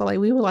yeah, so like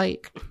we would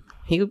like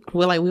we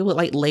would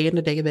like lay in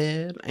the day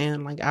bed,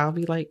 and like I'll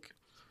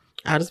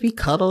just be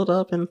cuddled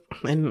up and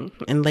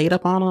laid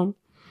up on him.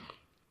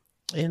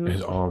 And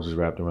his arms is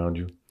wrapped around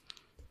you.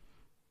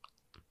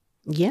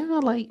 Yeah,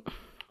 like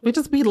we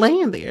just be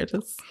laying there,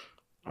 just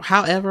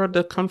however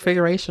the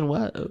configuration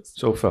was.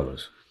 So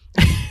fellas,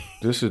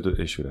 this is the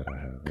issue that I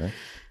have, right?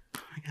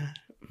 Oh my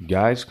God.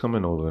 Guys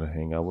coming over to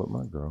hang out with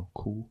my girl.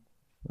 Cool.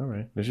 All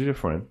right. This is your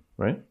friend,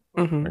 right?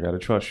 Mm-hmm. I gotta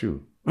trust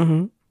you.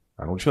 Mm-hmm.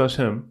 I don't trust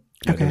him.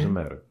 That Okay. doesn't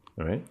matter.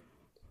 All right?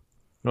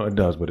 No, it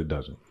does, but it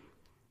doesn't.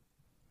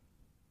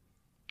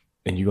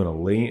 And you're gonna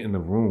lay in the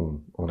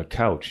room on a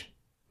couch,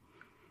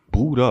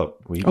 boot up,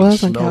 where you can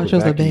smell the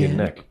back of your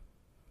neck.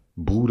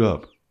 Boot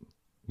up.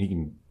 He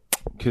can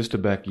kiss the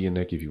back of your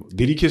neck if you.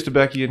 Did he kiss the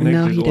back of your neck?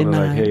 No, just he did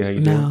not. Like, hey, how you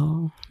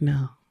doing?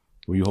 No.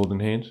 Were you holding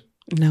hands?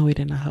 No, we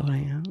did not hold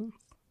hands.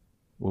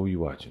 What were you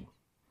watching?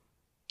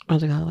 What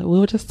do you call it? We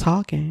were just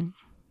talking.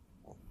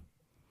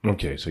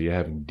 Okay, so you're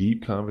having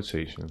deep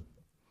conversation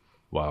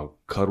while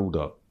cuddled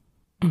up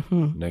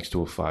next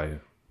to a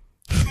fire,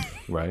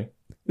 right?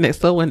 Next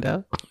to the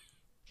window.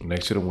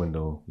 Next to the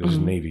window, there's a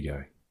Navy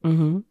guy.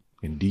 Mm-hmm.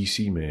 And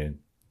DC man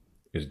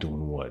is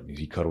doing what? Is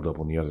he cuddled up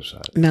on the other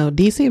side? No,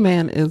 DC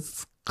man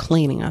is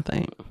cleaning, I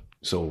think.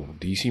 So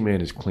DC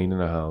man is cleaning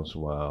the house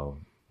while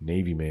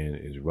Navy man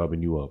is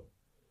rubbing you up.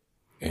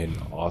 And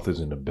Arthur's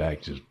in the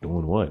back just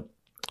doing what?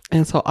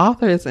 And so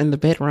Arthur is in the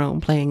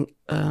bedroom playing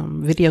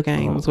video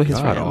games with his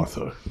friends.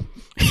 Arthur.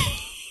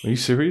 Are you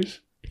serious?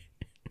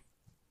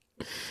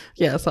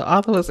 Yeah, so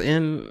Arthur was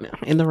in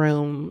the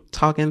room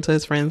talking to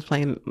his friends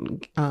playing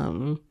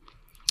the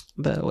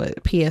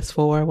PS4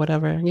 or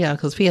whatever. Yeah,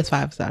 because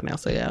PS5 is out now,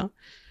 so yeah.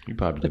 You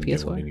probably didn't The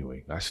get one PS4.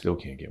 anyway. I still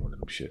can't get one of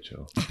them shit,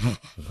 yo. I'm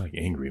like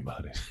angry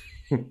about it.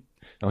 I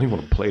don't even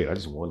want to play it. I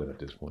just want it at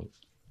this point.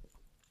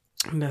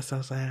 That's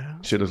so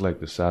sad. Shit is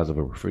like the size of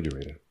a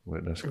refrigerator.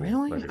 That's cool.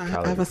 Really? Like a I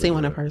college haven't seen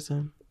one in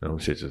refrigerator. person. No,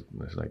 shit just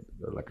it's like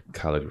a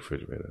college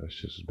refrigerator. That's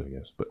just as big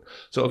as. But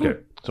so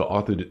okay.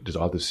 So does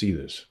Arthur see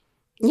this?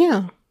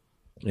 Yeah.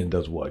 And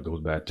does what?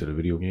 Goes back to the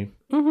video game?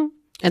 Mm-hmm.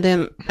 And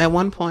then at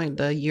one point,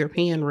 the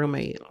European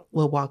roommate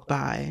will walk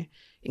by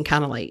and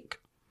kind of like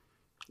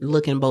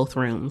look in both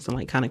rooms and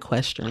like kind of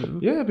question.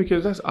 Yeah,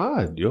 because that's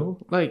odd, yo.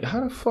 Like,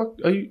 how the fuck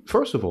are you?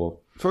 First of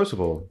all,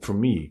 for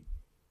me,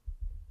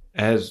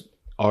 as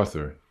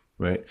Arthur,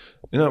 right?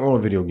 You're not wrong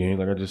with video games.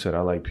 Like I just said,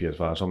 I like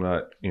PS5, so I'm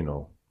not,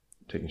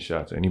 taking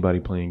shots at anybody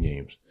playing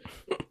games.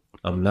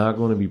 I'm not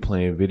going to be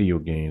playing video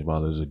games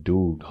while there's a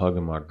dude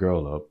hugging my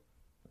girl up.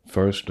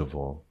 First of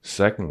all.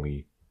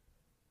 Secondly,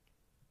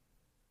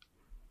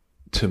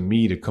 to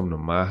me to come to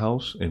my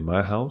house, in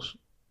my house,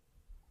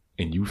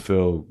 and you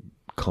feel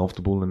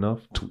comfortable enough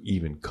to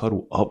even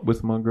cuddle up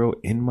with my girl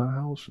in my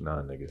house?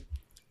 Nah, nigga.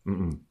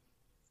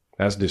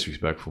 That's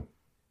disrespectful.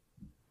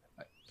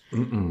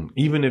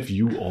 Even if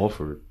you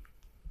offered,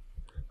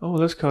 oh,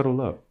 let's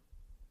cuddle up.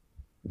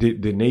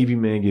 Did the Navy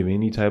man give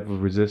any type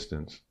of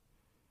resistance?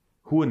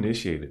 Who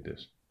initiated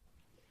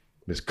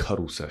this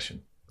cuddle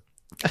session?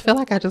 I feel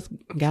like I just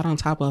got on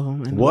top of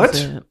him. And What?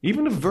 said,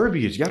 Even the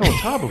verbiage, got on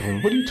top of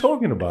him. What are you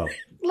talking about?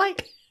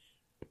 like,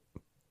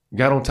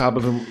 Got on top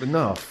of him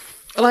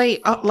enough.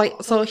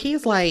 so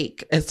he's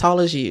like as tall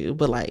as you,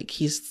 but like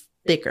he's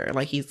thicker,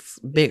 like he's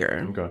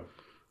bigger. Okay.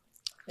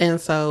 And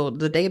so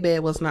the day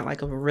bed was not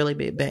like a really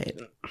big bed.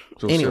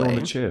 So Anyway. sit on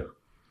the chair.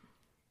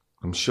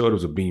 I'm sure there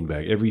was a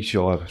beanbag. Every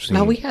show I've seen.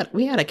 No, we had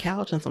a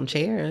couch and some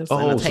chairs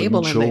and a so you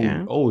table in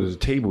there. Oh, there's a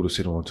table to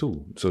sit on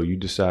too. So you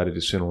decided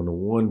to sit on the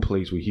one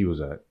place where he was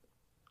at.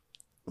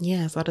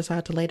 Yeah, so I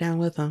decided to lay down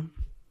with him.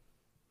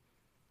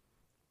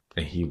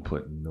 And he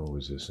put no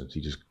resistance.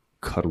 He just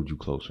cuddled you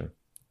closer.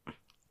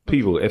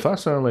 People, if I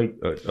sound like,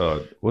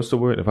 what's the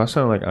word? If I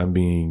sound like I'm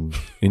being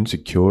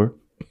insecure,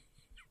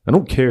 I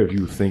don't care if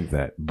you think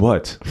that,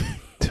 but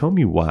tell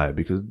me why.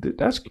 Because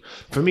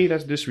for me,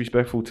 that's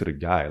disrespectful to the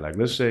guy. Like,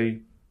 let's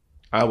say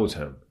I was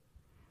him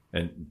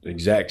and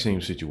exact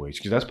same situation,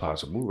 because that's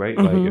possible, right?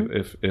 Mm-hmm.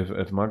 Like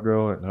if my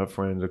girl and her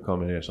friends are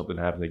coming here, something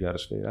happens, they gotta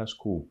stay. That's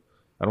cool.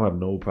 I don't have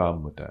no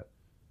problem with that.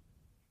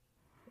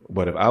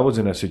 But if I was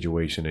in that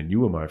situation and you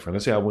were my friend,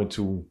 let's say I went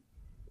to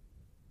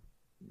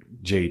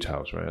Jade's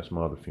house, right? That's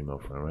my other female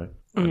friend, right?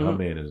 And her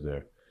man is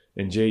there.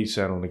 And Jade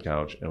sat on the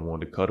couch and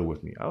wanted to cuddle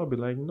with me. I would be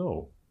like,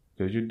 no,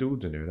 because your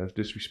dude's in there. That's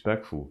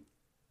disrespectful.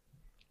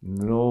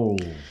 No.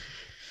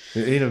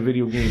 It ain't a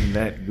video game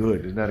that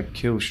good. It's not a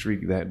kill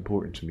streak that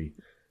important to me.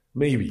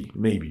 Maybe,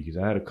 because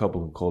I had a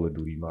couple in Call of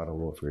Duty Modern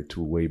Warfare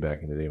 2 way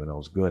back in the day when I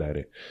was good at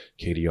it.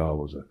 KDR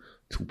was a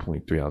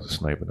 2.3. I was a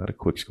sniper, not a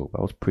quick scope.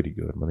 I was pretty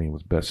good. My name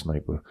was Best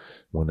Sniper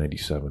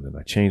 197, and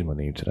I changed my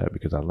name to that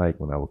because I like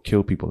when I would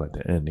kill people at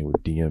the end, they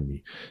would DM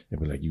me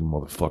and be like, you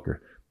motherfucker.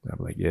 And I'd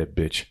be like, yeah,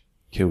 bitch,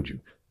 killed you.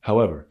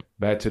 However,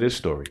 back to this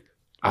story.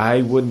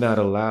 I would not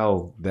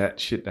allow that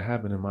shit to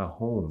happen in my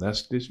home.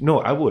 No,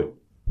 I would.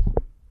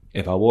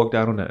 If I walked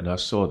out on that and I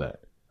saw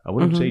that, I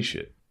wouldn't say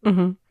shit.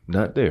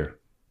 Not there.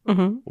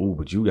 Oh,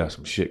 but you got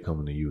some shit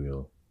coming to you,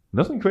 yo.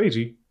 Nothing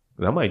crazy.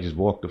 I might just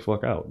walk the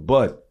fuck out.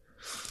 But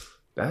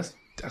that's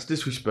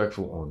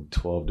disrespectful on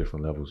 12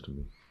 different levels to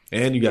me.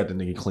 And you got the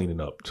nigga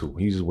cleaning up too.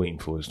 He's just waiting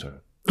for his turn.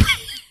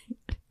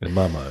 In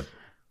my mind.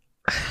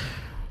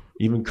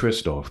 Even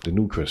Christoph, the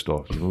new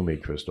Christoph, your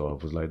roommate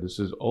Christoph, was like, this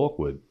is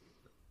awkward.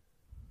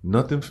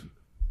 Nothing.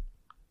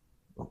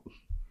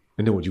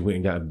 And then when you went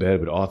and got in bed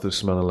with Arthur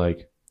smelling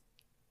like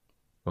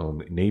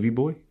Navy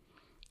boy?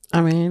 I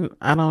mean,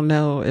 I don't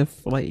know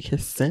if like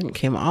his scent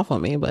came off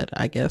on me, but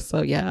I guess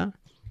so, yeah.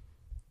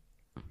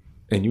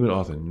 And you and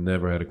Arthur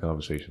never had a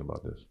conversation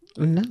about this?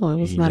 No, it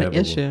was not an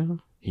issue.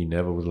 He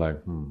never was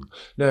like,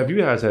 Now, if you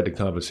guys had the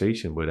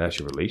conversation, but that's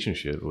your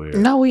relationship, where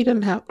no, we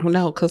didn't have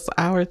because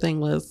our thing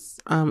was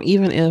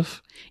even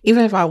if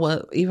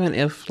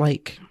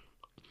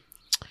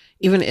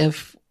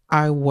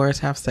I were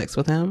to have sex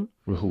with him,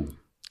 with who?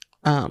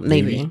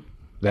 Navy.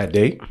 That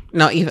day?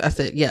 No, even I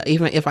said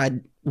even if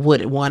I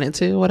would wanted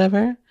to,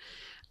 whatever.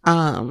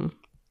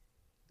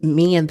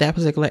 Me and that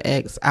particular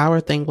ex, our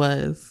thing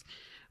was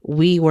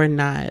we were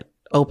not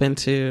open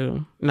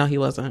to. No, he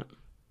wasn't.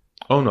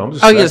 Oh no, I'm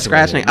just. Oh, you're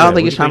scratching. I don't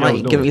think you're trying to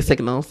like give me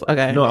signals.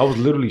 Okay. No, I was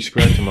literally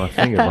scratching my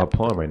finger, my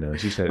palm right now.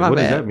 She said, "What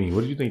does that mean?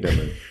 What do you think that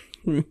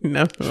meant?"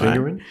 No,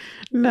 fingering.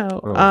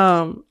 No.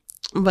 Oh.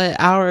 But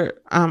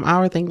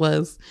our thing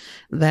was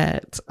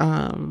that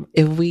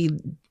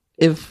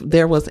if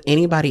there was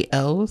anybody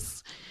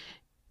else,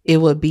 it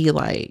would be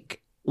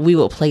like we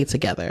will play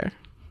together.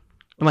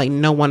 Like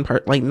no one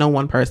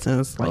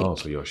person's like. Oh,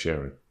 so you're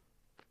sharing.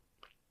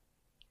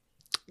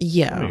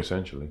 Yeah. I mean,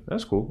 essentially,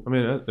 that's cool. I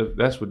mean,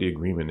 that's what the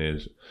agreement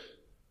is.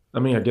 I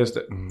mean, I guess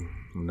that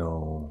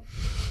no,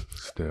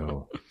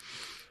 still,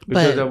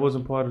 because that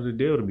wasn't part of the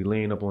deal to be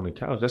laying up on the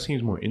couch. That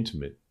seems more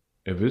intimate.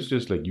 If it's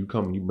just like you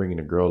bringing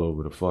a girl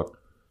over to fuck,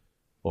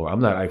 or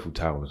I'm not Eiffel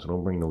Tower, so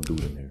don't bring no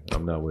dude in here.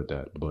 I'm not with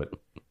that. But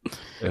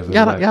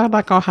y'all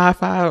not gonna high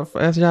five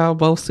as y'all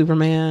both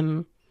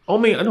Superman. I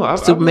mean, I know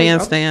Superman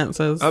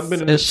stances. I've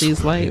been in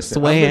she's like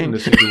swaying. I've been in a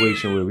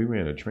situation where we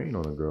ran a train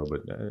on a girl,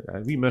 but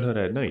we met her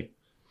that night.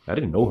 I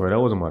didn't know her. That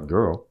wasn't my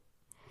girl.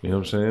 You know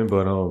what I'm saying?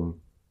 But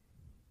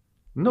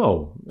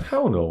no,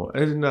 hell no.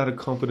 It's not a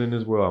comfort in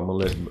this world. I'm gonna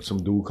let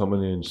some dude come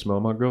in and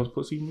smell my girl's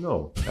pussy.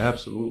 No,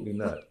 absolutely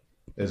not.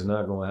 It's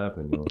not gonna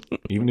happen, yo.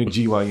 Even in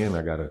GYN,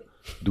 I gotta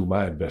do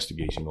my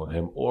investigation on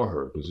him or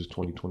her because it's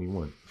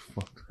 2021.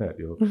 Fuck that,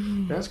 yo.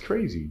 That's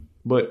crazy.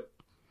 But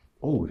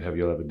have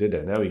you ever did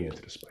that? Now we get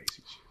into the spicy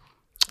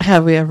shit.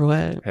 Have we ever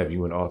what? Have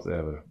you and Arthur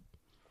ever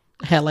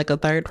had like a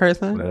third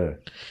person?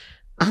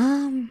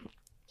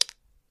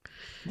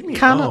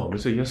 Kind of.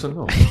 It's a yes or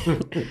no.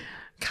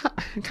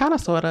 Kind of,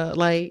 sort of.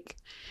 Like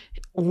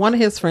one of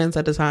his friends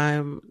at the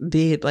time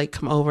did like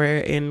come over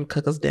and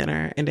cook us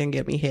dinner and then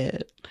get me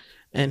head,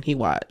 and he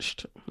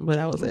watched, but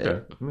that was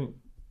it. I mean,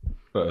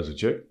 as a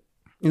chick?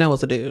 No, it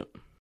was a dude.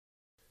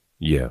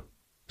 Yeah.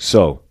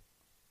 So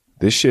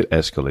this shit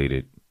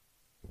escalated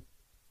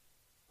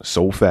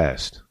so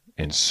fast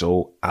and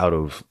so out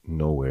of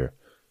nowhere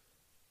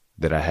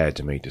that I had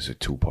to make this a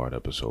 2-part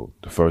episode.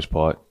 The first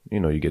part,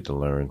 you get to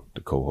learn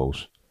the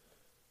co-host.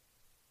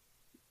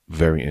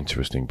 Very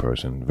interesting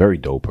person, very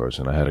dope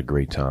person. I had a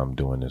great time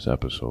doing this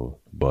episode,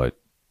 but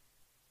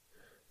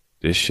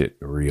this shit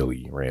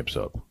really ramps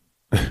up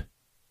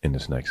in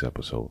this next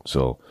episode.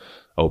 So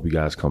I hope you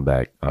guys come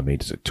back. I made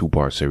this a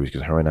 2-part series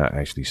because her and I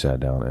actually sat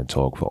down and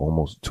talked for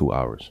almost 2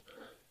 hours.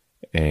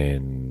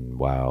 And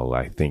while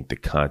I think the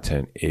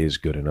content is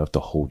good enough to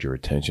hold your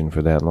attention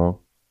for that long,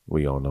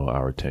 we all know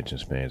our attention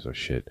spans are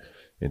shit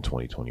in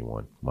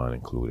 2021, mine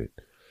included.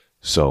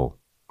 So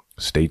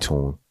stay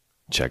tuned.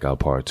 Check out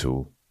part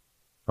 2.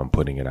 I'm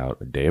putting it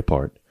out a day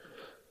apart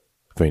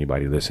for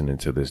anybody listening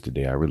to this the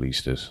day I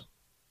release this,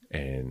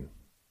 and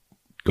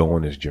go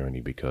on this journey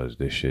because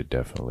this shit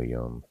definitely,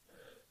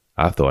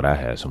 I thought I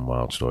had some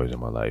wild stories in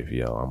my life.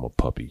 Yo, I'm a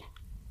puppy.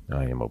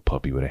 I am a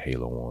puppy with a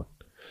halo on.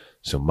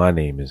 So my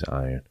name is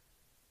Iron.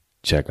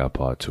 Check out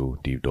part 2,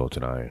 Deep Thoughts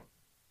and Iron.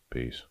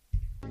 Peace.